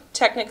still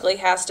technically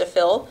has to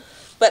fill.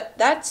 But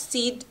that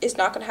seed is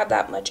not going to have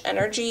that much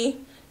energy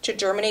to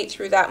germinate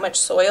through that much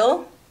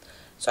soil.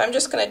 So I'm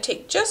just going to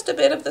take just a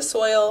bit of the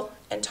soil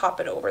and top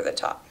it over the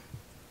top.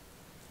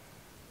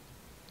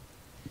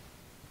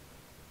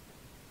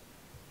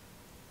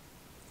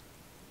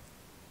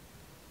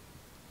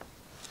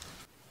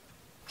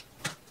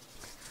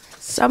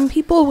 Some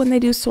people, when they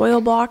do soil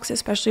blocks,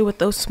 especially with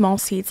those small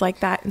seeds like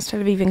that, instead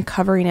of even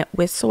covering it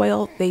with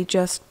soil, they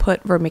just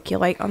put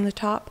vermiculite on the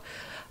top.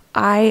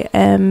 I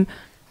am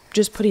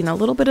just putting a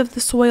little bit of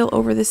the soil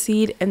over the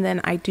seed, and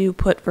then I do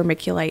put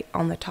vermiculite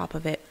on the top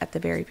of it at the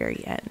very,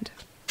 very end.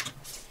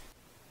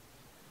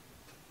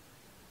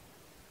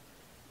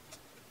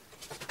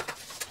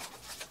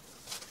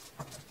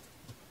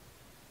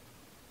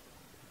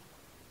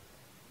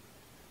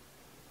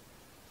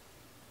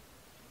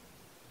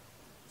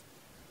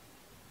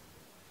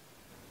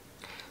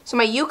 So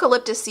my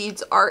eucalyptus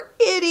seeds are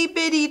itty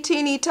bitty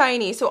teeny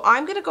tiny. So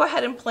I'm going to go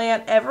ahead and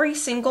plant every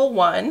single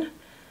one.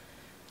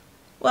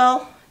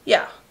 Well,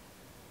 yeah.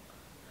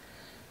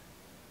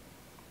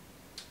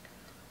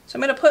 So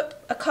I'm going to put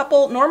a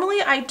couple.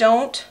 Normally I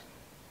don't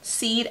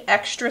seed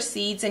extra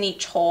seeds in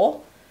each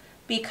hole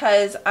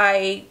because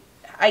I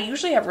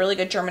usually have really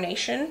good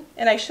germination,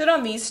 and I should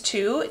on these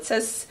too. It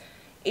says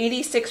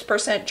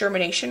 86%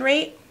 germination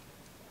rate,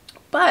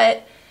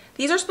 but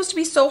these are supposed to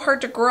be so hard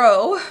to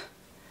grow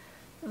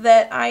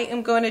that I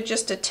am going to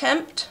just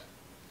attempt.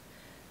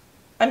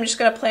 I'm just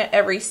going to plant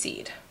every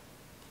seed.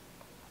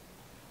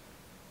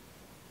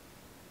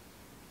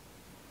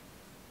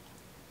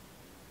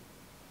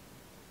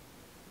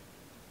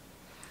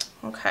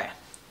 Okay.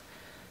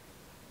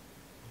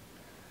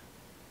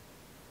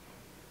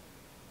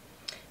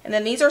 And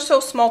then these are so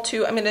small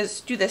too. I'm going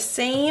to do the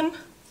same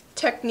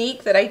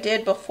technique that I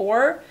did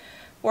before,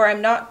 where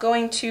I'm not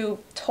going to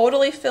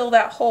totally fill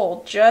that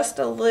hole, just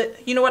a little.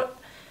 You know what?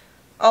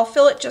 I'll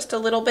fill it just a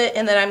little bit,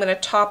 and then I'm going to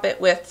top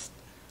it with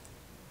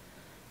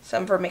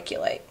some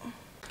vermiculite.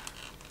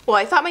 Well,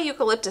 I thought my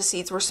eucalyptus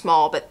seeds were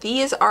small, but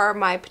these are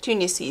my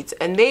petunia seeds,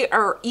 and they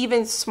are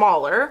even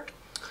smaller.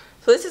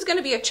 So this is going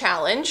to be a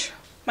challenge.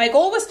 My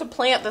goal was to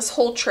plant this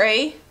whole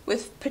tray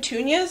with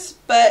petunias,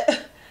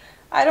 but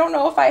I don't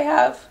know if I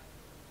have.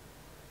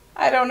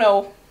 I don't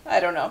know.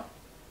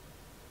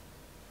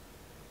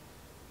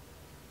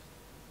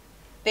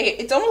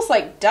 It's almost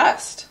like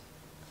dust.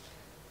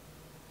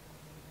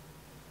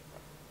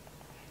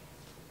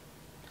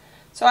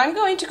 So I'm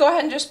going to go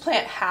ahead and just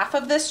plant half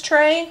of this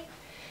tray,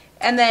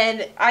 and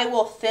then I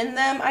will thin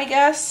them, I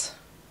guess.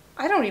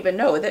 I don't even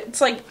know. It's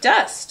like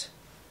dust.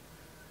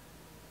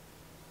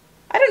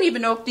 I don't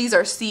even know if these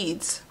are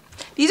seeds.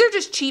 These are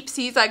just cheap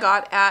seeds I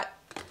got at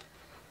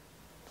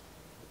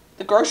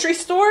the grocery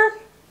store.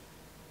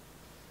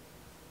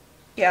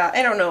 Yeah,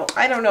 I don't know.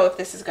 I don't know if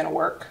this is going to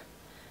work.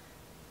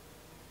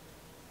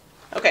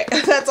 Okay,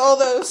 that's all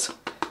those.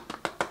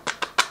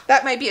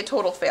 That might be a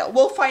total fail.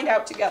 We'll find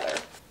out together.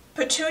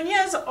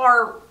 Petunias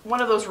are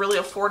one of those really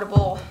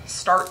affordable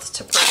starts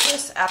to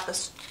purchase at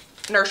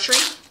the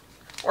nursery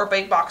or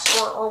big box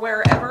store or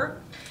wherever.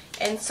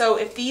 And so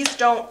if these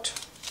don't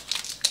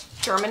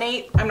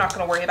germinate, I'm not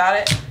going to worry about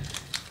it.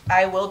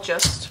 I will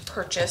just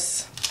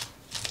purchase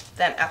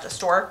them at the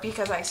store,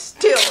 because I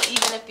still,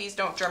 even if these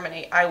don't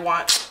germinate, I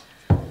want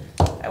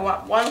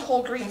one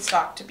whole green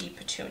stalk to be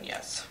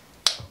petunias.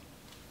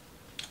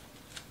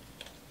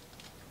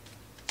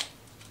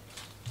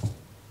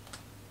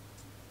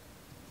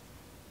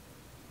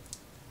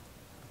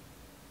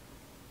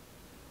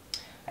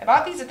 I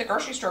bought these at the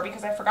grocery store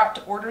because I forgot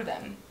to order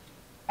them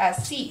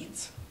as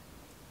seeds.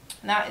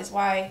 And that is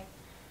why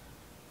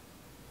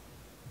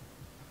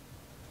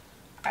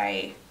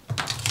I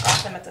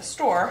got them at the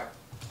store.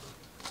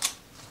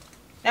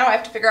 Now I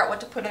have to figure out what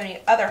to put in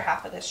the other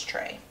half of this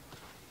tray.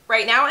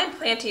 Right now I'm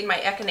planting my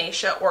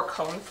echinacea or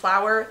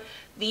coneflower.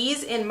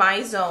 These in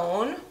my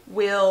zone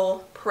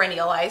will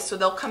perennialize, so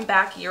they'll come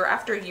back year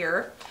after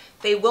year.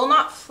 They will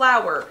not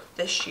flower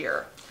this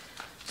year.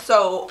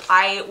 So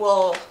I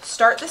will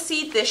start the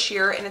seed this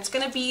year, and it's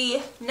going to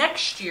be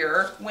next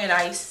year when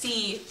I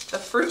see the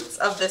fruits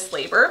of this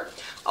labor.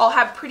 I'll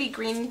have pretty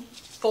green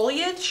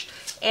foliage,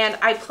 and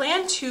I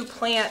plan to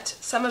plant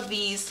some of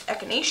these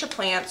echinacea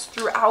plants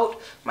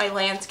throughout my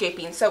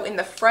landscaping. So in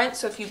the front,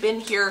 so if you've been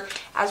here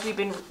as we've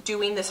been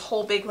doing this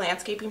whole big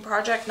landscaping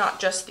project,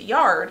 not just the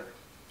yard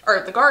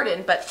or the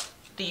garden, but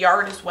the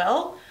yard as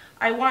well,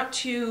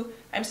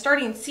 I'm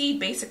starting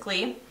seed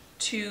basically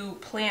to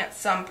plant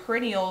some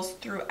perennials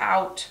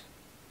throughout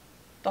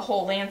the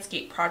whole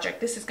landscape project.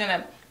 This is going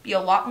to be a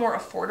lot more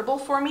affordable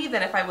for me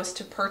than if I was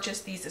to purchase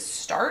these as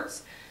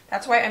starts.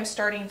 That's why I'm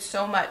starting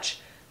so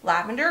much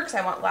lavender, because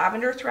I want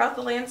lavender throughout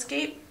the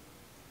landscape.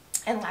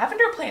 And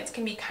lavender plants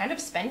can be kind of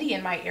spendy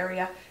in my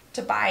area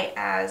to buy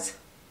as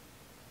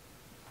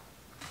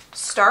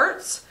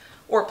starts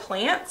or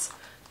plants,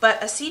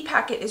 but a seed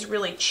packet is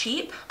really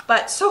cheap.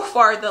 But so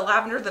far, the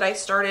lavender that I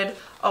started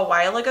a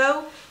while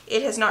ago,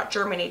 it has not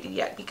germinated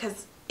yet,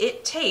 because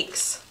it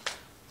takes,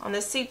 on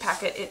this seed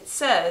packet, it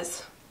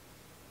says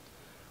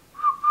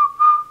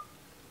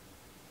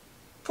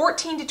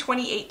 14 to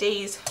 28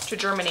 days to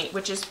germinate,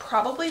 which is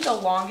probably the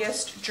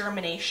longest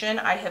germination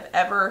I have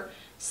ever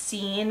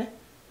seen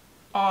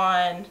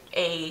on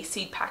a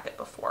seed packet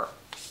before.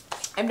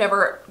 I've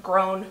never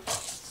grown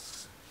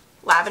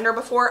lavender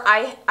before.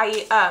 I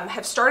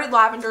have started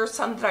lavender,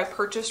 some that I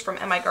purchased from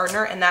M.I.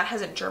 Gardener, and that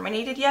hasn't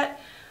germinated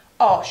yet.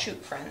 Oh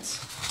shoot,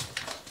 friends.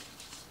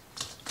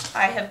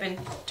 I have been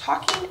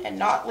talking and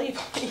not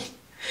labeling.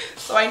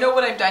 So I know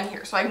what I've done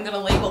here. So I'm going to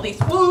label these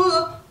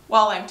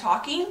while I'm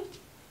talking.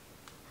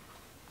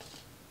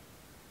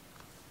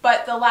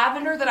 But the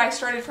lavender that I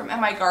started from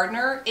M.I.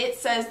 Gardener, it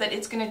says that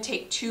it's going to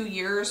take 2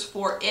 years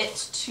for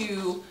it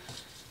to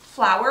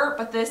flower.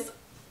 But this,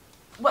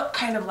 what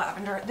kind of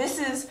lavender? This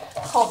is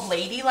called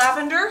Lady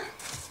Lavender.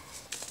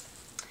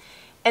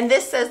 And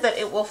this says that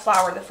it will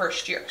flower the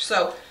first year.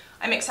 So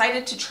I'm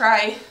excited to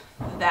try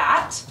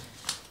that.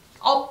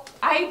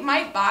 I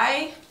might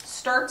buy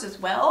starts as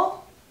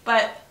well,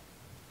 but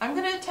I'm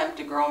going to attempt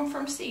to grow them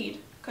from seed.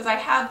 Because I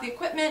have the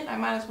equipment, I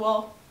might as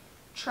well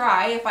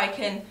try if I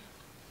can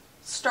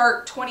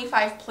start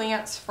 25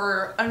 plants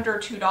for under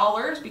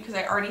 $2, because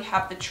I already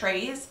have the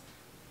trays.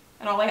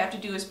 And all I have to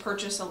do is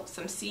purchase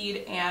some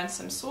seed and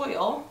some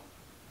soil.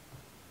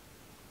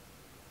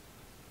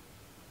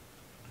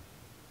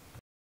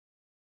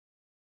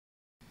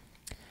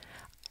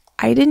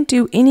 I didn't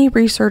do any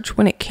research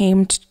when it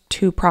came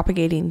to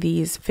propagating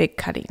these fig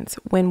cuttings.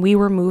 When we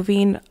were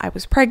moving, I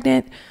was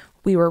pregnant,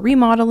 we were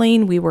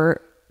remodeling, we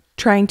were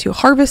trying to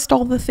harvest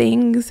all the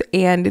things,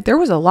 and there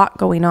was a lot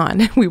going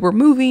on. We were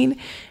moving,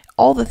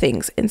 all the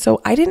things. And so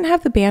I didn't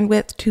have the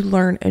bandwidth to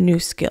learn a new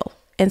skill.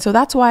 And so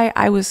that's why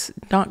I was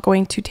not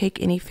going to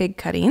take any fig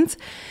cuttings.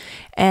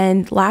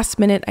 And last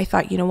minute, I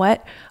thought, you know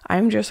what?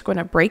 I'm just going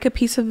to break a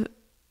piece of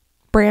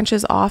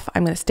branches off.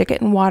 I'm going to stick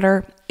it in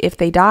water. If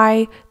they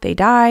die, they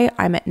die.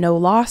 I'm at no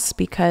loss,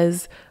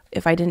 because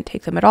if I didn't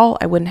take them at all,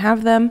 I wouldn't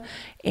have them.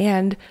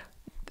 And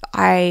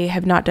I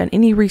have not done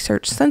any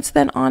research since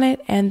then on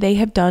it, and they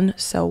have done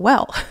so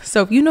well.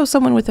 So if you know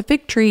someone with a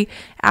fig tree,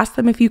 ask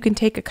them if you can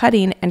take a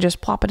cutting and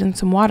just plop it in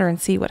some water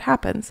and see what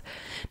happens.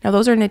 Now,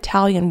 those are an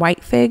Italian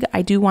white fig.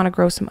 I do want to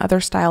grow some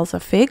other styles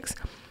of figs,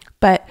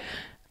 but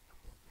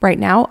right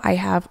now I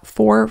have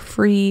 4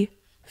 free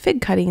fig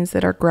cuttings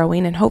that are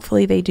growing, and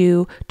hopefully they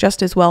do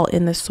just as well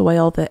in the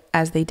soil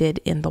as they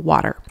did in the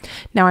water.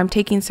 Now I'm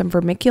taking some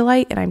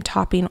vermiculite and I'm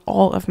topping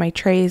all of my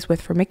trays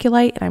with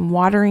vermiculite, and I'm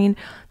watering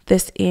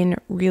this in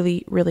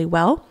really, really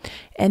well.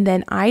 And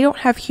then I don't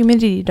have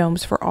humidity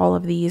domes for all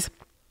of these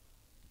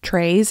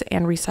trays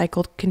and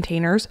recycled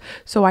containers,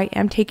 so I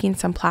am taking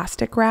some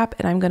plastic wrap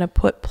and I'm going to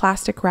put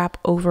plastic wrap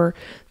over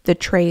the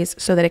trays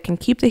so that it can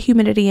keep the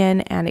humidity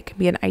in and it can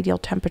be an ideal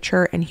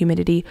temperature and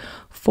humidity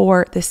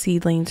for the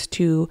seedlings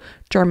to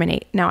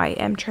germinate. Now I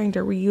am trying to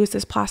reuse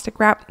this plastic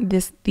wrap.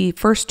 The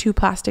first two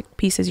plastic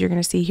pieces you're going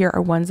to see here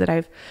are ones that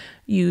I've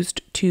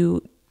used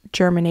to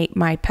germinate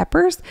my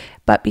peppers,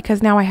 but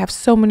because now I have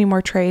so many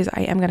more trays,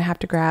 I am going to have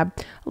to grab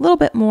a little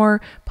bit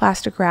more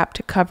plastic wrap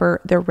to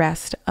cover the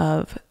rest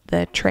of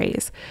the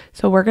trays.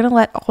 So we're going to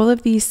let all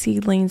of these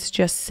seedlings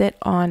just sit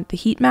on the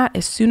heat mat.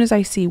 As soon as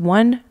I see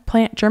one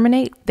plant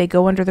germinate, they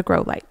go under the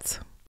grow lights.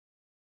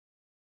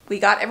 We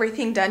got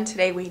everything done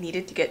today we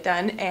needed to get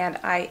done, and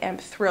I am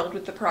thrilled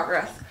with the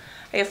progress.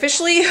 I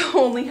officially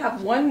only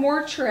have one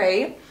more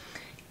tray,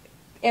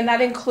 and that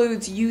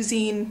includes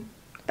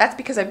that's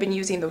because I've been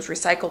using those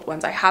recycled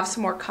ones. I have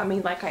some more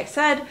coming, like I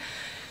said.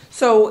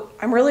 So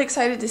I'm really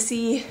excited to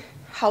see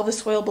how the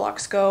soil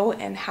blocks go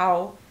and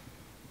how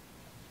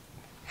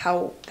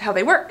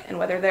they work and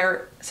whether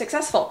they're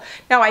successful.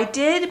 Now I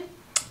did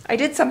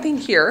something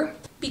here.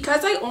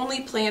 Because I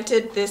only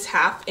planted this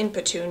half in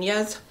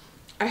petunias,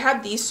 I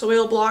had these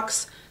soil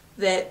blocks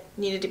that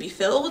needed to be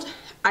filled.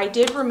 I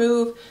did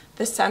remove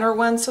the center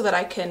one so that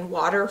I can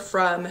water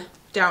from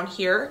down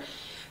here.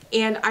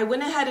 And I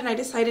went ahead and I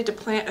decided to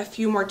plant a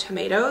few more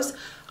tomatoes.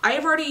 I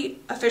have already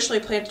officially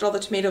planted all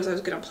the tomatoes I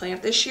was going to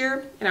plant this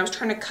year, and I was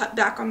trying to cut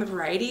back on the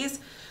varieties,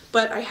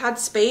 but I had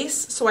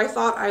space, so I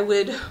thought I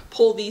would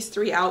pull these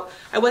three out.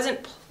 I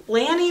wasn't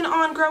planning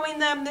on growing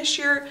them this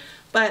year,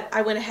 but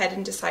I went ahead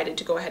and decided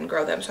to go ahead and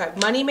grow them. So I have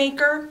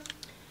Moneymaker,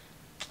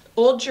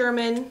 Old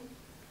German,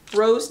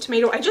 Rose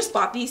tomato. I just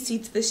bought these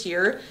seeds this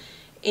year,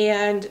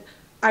 and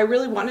I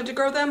really wanted to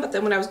grow them, but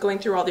then when I was going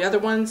through all the other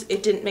ones,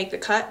 it didn't make the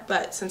cut,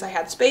 but since I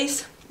had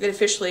space, it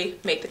officially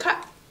made the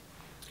cut.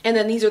 And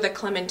then these are the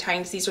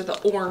clementines. These are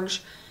the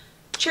orange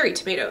cherry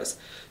tomatoes.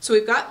 So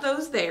we've got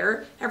those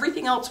there.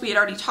 Everything else we had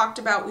already talked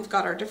about. We've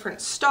got our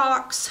different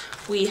stalks.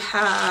 We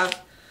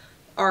have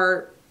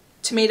our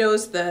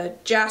tomatoes, the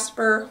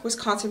Jasper,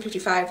 Wisconsin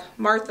 55,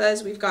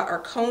 Martha's. We've got our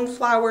cone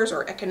flowers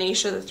or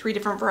echinacea, the 3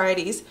 different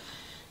varieties,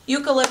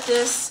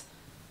 eucalyptus,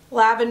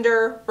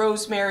 lavender,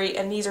 rosemary,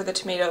 and these are the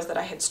tomatoes that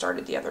I had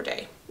started the other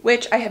day,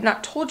 which I have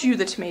not told you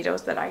the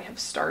tomatoes that I have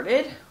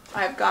started.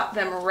 I've got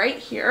them right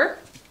here,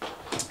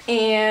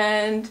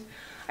 and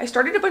I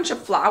started a bunch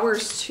of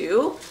flowers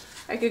too.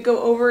 I could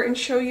go over and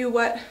show you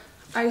what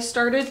I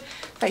started.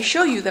 If I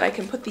show you that I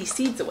can put these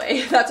seeds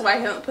away, that's why I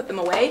haven't put them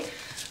away.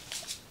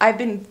 I've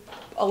been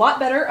a lot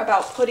better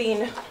about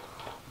putting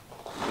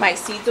my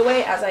seeds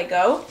away as I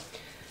go.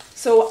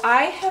 So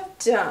I have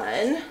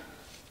done,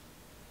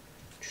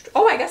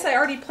 oh, I guess I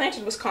already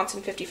planted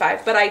Wisconsin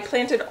 55, but I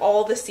planted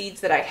all the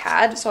seeds that I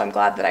had, so I'm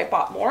glad that I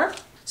bought more.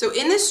 So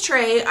in this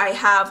tray, I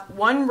have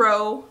 1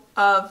 row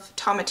of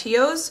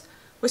tomatillos,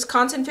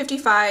 Wisconsin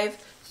 55,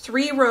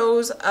 3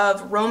 rows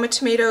of Roma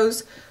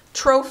tomatoes,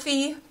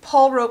 Trophy,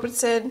 Paul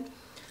Robeson,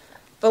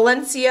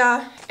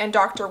 Valencia, and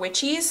Dr.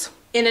 Witchies.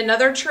 In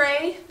another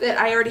tray that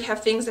I already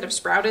have things that have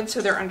sprouted,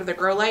 so they're under the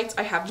grow lights,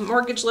 I have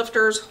mortgage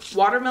lifters,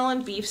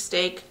 watermelon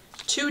beefsteak,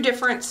 2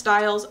 different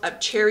styles of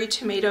cherry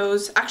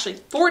tomatoes, actually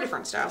 4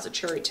 different styles of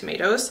cherry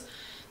tomatoes.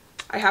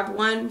 I have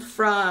one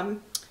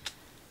from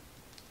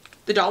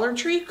the Dollar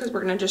Tree because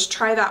we're going to just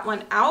try that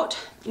one out.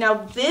 Now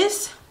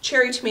this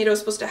cherry tomato is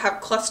supposed to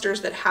have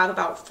clusters that have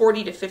about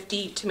 40 to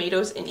 50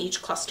 tomatoes in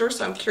each cluster,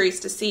 so I'm curious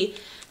to see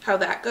how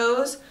that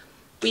goes.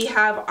 We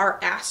have our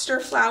aster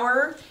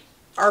flower,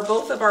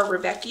 both of our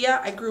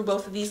Rebecca. I grew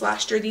both of these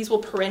last year. These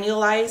will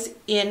perennialize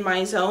in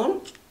my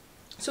zone.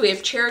 So we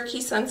have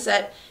Cherokee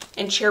Sunset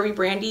and Cherry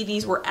Brandy.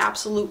 These were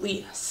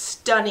absolutely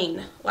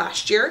stunning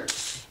last year.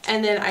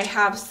 And then I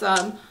have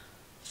some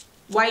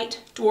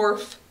white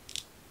dwarf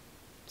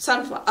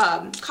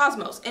sunflower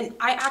cosmos, and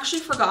I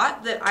actually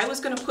forgot that I was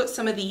going to put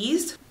some of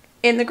these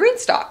in the green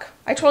stock.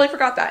 I totally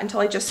forgot that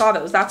until I just saw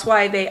those. That's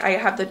why I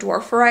have the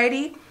dwarf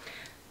variety,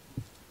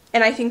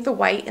 and I think the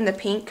white and the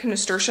pink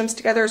nasturtiums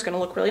together is going to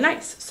look really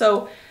nice.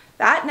 So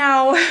that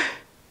now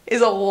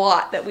is a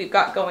lot that we've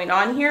got going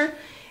on here,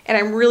 and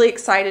I'm really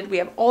excited. We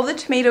have all the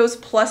tomatoes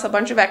plus a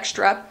bunch of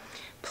extra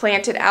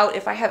planted out.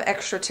 If I have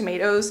extra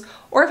tomatoes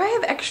or if I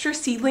have extra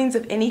seedlings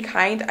of any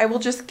kind, I will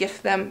just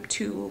gift them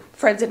to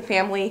friends and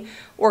family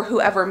or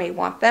whoever may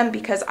want them,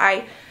 because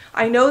I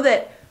know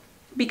that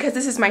because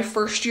this is my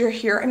first year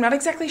here, I'm not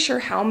exactly sure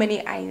how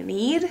many I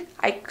need.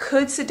 I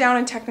could sit down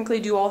and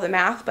technically do all the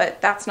math,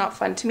 but that's not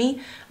fun to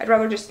me. I'd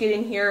rather just get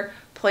in here,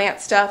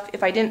 plant stuff.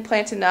 If I didn't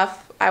plant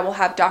enough, I will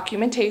have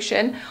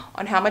documentation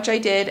on how much I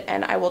did,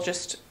 and I will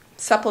just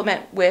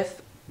supplement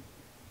with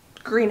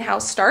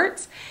greenhouse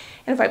starts.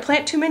 And if I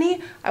plant too many,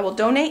 I will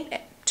donate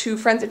to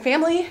friends and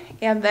family,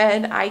 and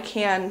then I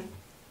can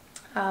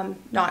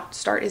not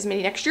start as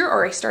many next year,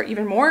 or I start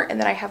even more, and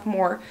then I have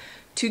more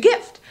to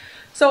gift.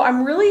 So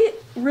I'm really,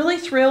 really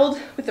thrilled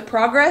with the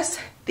progress.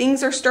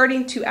 Things are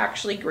starting to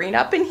actually green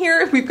up in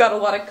here. We've got a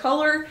lot of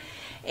color,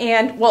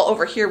 And well,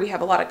 over here we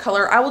have a lot of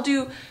color. I will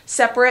do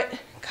separate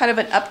kind of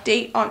an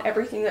update on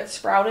everything that's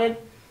sprouted.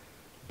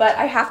 But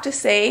I have to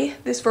say,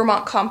 this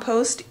Vermont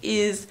compost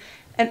is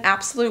an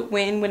absolute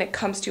win when it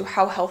comes to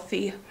how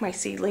healthy my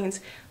seedlings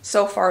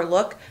so far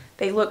look.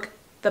 They look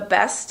the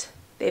best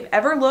they've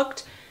ever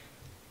looked,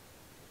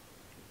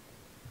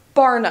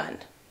 bar none.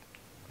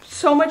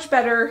 So much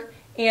better,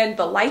 and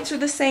the lights are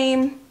the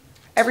same.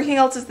 Everything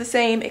else is the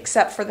same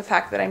except for the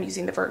fact that I'm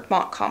using the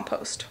Vermont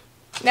compost.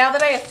 Now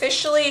that I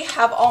officially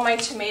have all my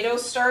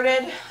tomatoes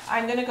started,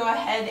 I'm gonna go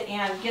ahead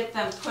and get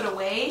them put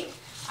away.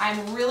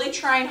 I'm really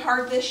trying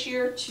hard this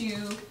year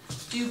to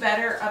do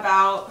better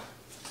about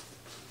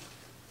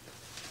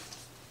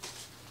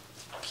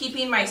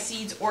keeping my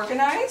seeds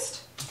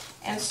organized.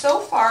 And so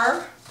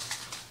far,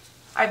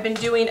 I've been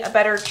doing a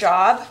better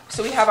job.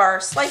 So we have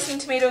our slicing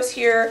tomatoes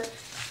here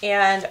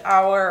and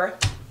our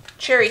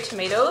cherry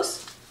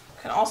tomatoes.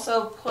 I can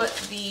also put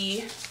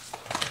the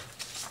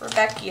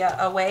Rebecca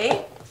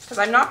away because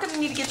I'm not going to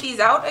need to get these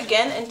out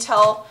again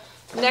until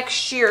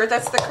next year.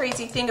 That's the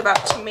crazy thing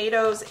about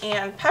tomatoes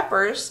and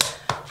peppers.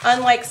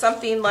 Unlike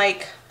something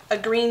like a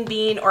green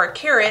bean or a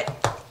carrot,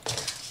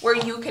 where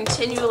you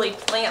continually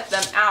plant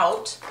them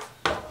out,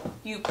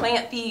 you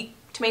plant the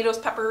tomatoes,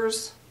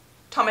 peppers,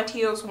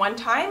 tomatillos one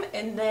time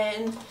and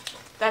then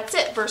that's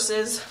it,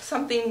 versus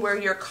something where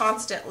you're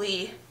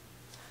constantly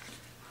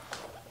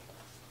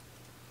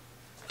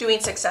doing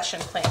succession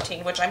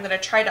planting, which I'm going to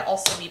try to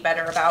also be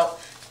better about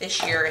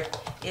this year,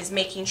 is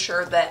making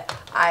sure that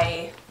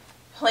I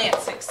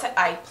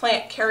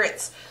plant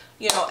carrots,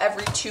 you know,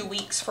 every 2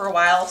 weeks for a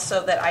while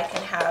so that I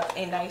can have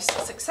a nice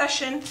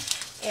succession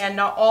and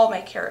not all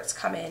my carrots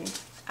come in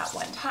at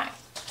one time.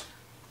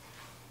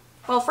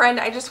 Well, friend,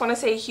 I just want to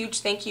say a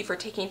huge thank you for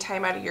taking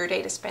time out of your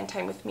day to spend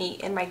time with me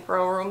in my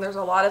grow room. There's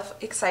a lot of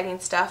exciting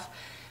stuff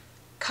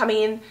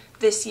coming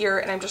this year,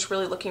 and I'm just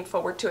really looking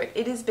forward to it.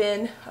 It has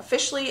been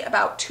officially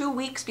about 2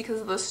 weeks because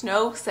of the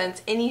snow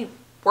since any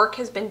work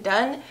has been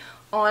done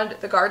on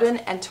the garden,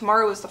 and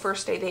tomorrow is the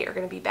first day they are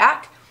going to be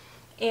back.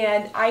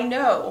 And I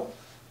know,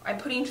 I'm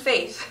putting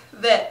faith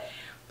that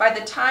by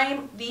the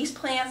time these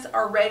plants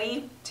are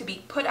ready to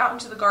be put out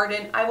into the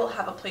garden, I will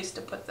have a place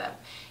to put them.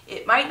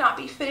 It might not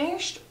be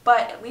finished,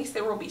 but at least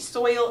there will be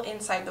soil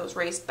inside those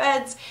raised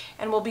beds,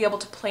 and we'll be able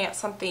to plant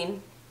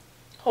something,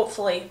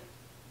 hopefully,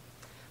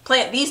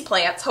 plant these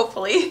plants,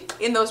 hopefully,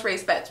 in those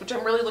raised beds, which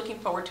I'm really looking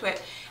forward to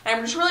it. And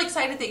I'm just really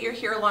excited that you're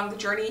here along the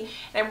journey,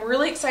 and I'm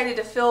really excited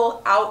to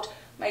fill out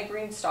my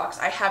green stalks.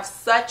 I have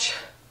such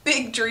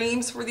big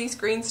dreams for these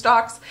green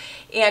stalks.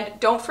 And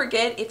don't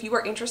forget, if you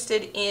are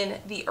interested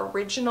in the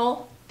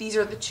original, these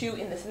are the two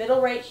in this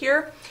middle right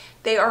here.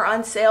 They are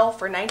on sale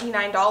for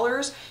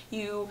 $99.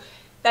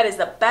 That is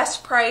the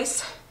best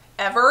price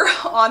ever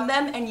on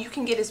them, and you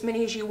can get as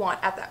many as you want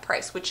at that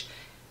price, which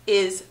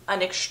is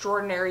an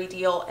extraordinary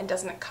deal and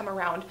doesn't come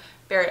around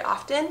very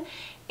often.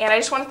 And I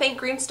just want to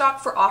thank Greenstock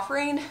for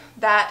offering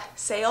that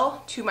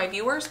sale to my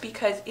viewers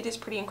because it is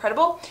pretty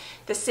incredible.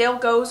 The sale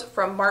goes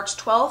from March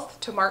 12th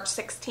to March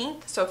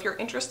 16th. So if you're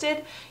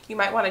interested, you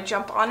might want to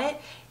jump on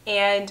it.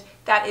 And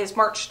that is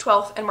March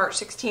 12th and March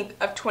 16th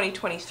of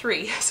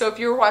 2023. So if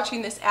you're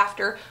watching this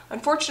after,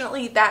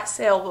 unfortunately, that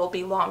sale will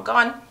be long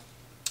gone.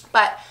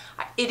 But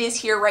it is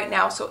here right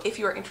now. So if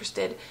you're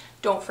interested,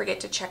 don't forget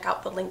to check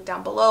out the link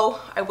down below.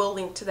 I will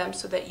link to them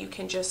so that you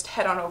can just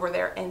head on over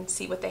there and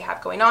see what they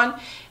have going on.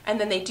 And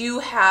then they do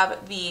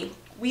have the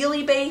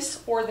wheelie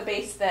base, or the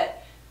base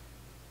that,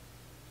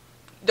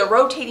 the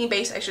rotating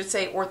base, I should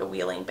say, or the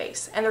wheeling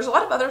base. And there's a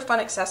lot of other fun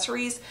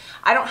accessories.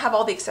 I don't have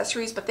all the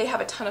accessories, but they have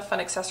a ton of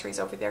fun accessories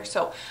over there.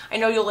 So I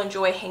know you'll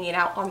enjoy hanging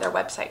out on their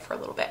website for a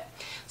little bit.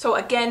 So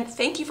again,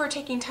 thank you for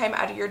taking time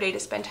out of your day to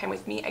spend time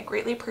with me. I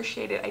greatly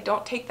appreciate it. I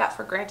don't take that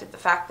for granted, the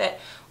fact that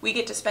we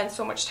get to spend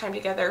so much time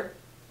together.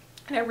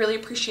 And I really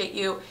appreciate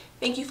you.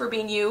 Thank you for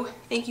being you.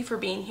 Thank you for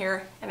being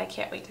here. And I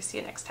can't wait to see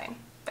you next time.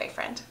 Bye,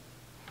 friend.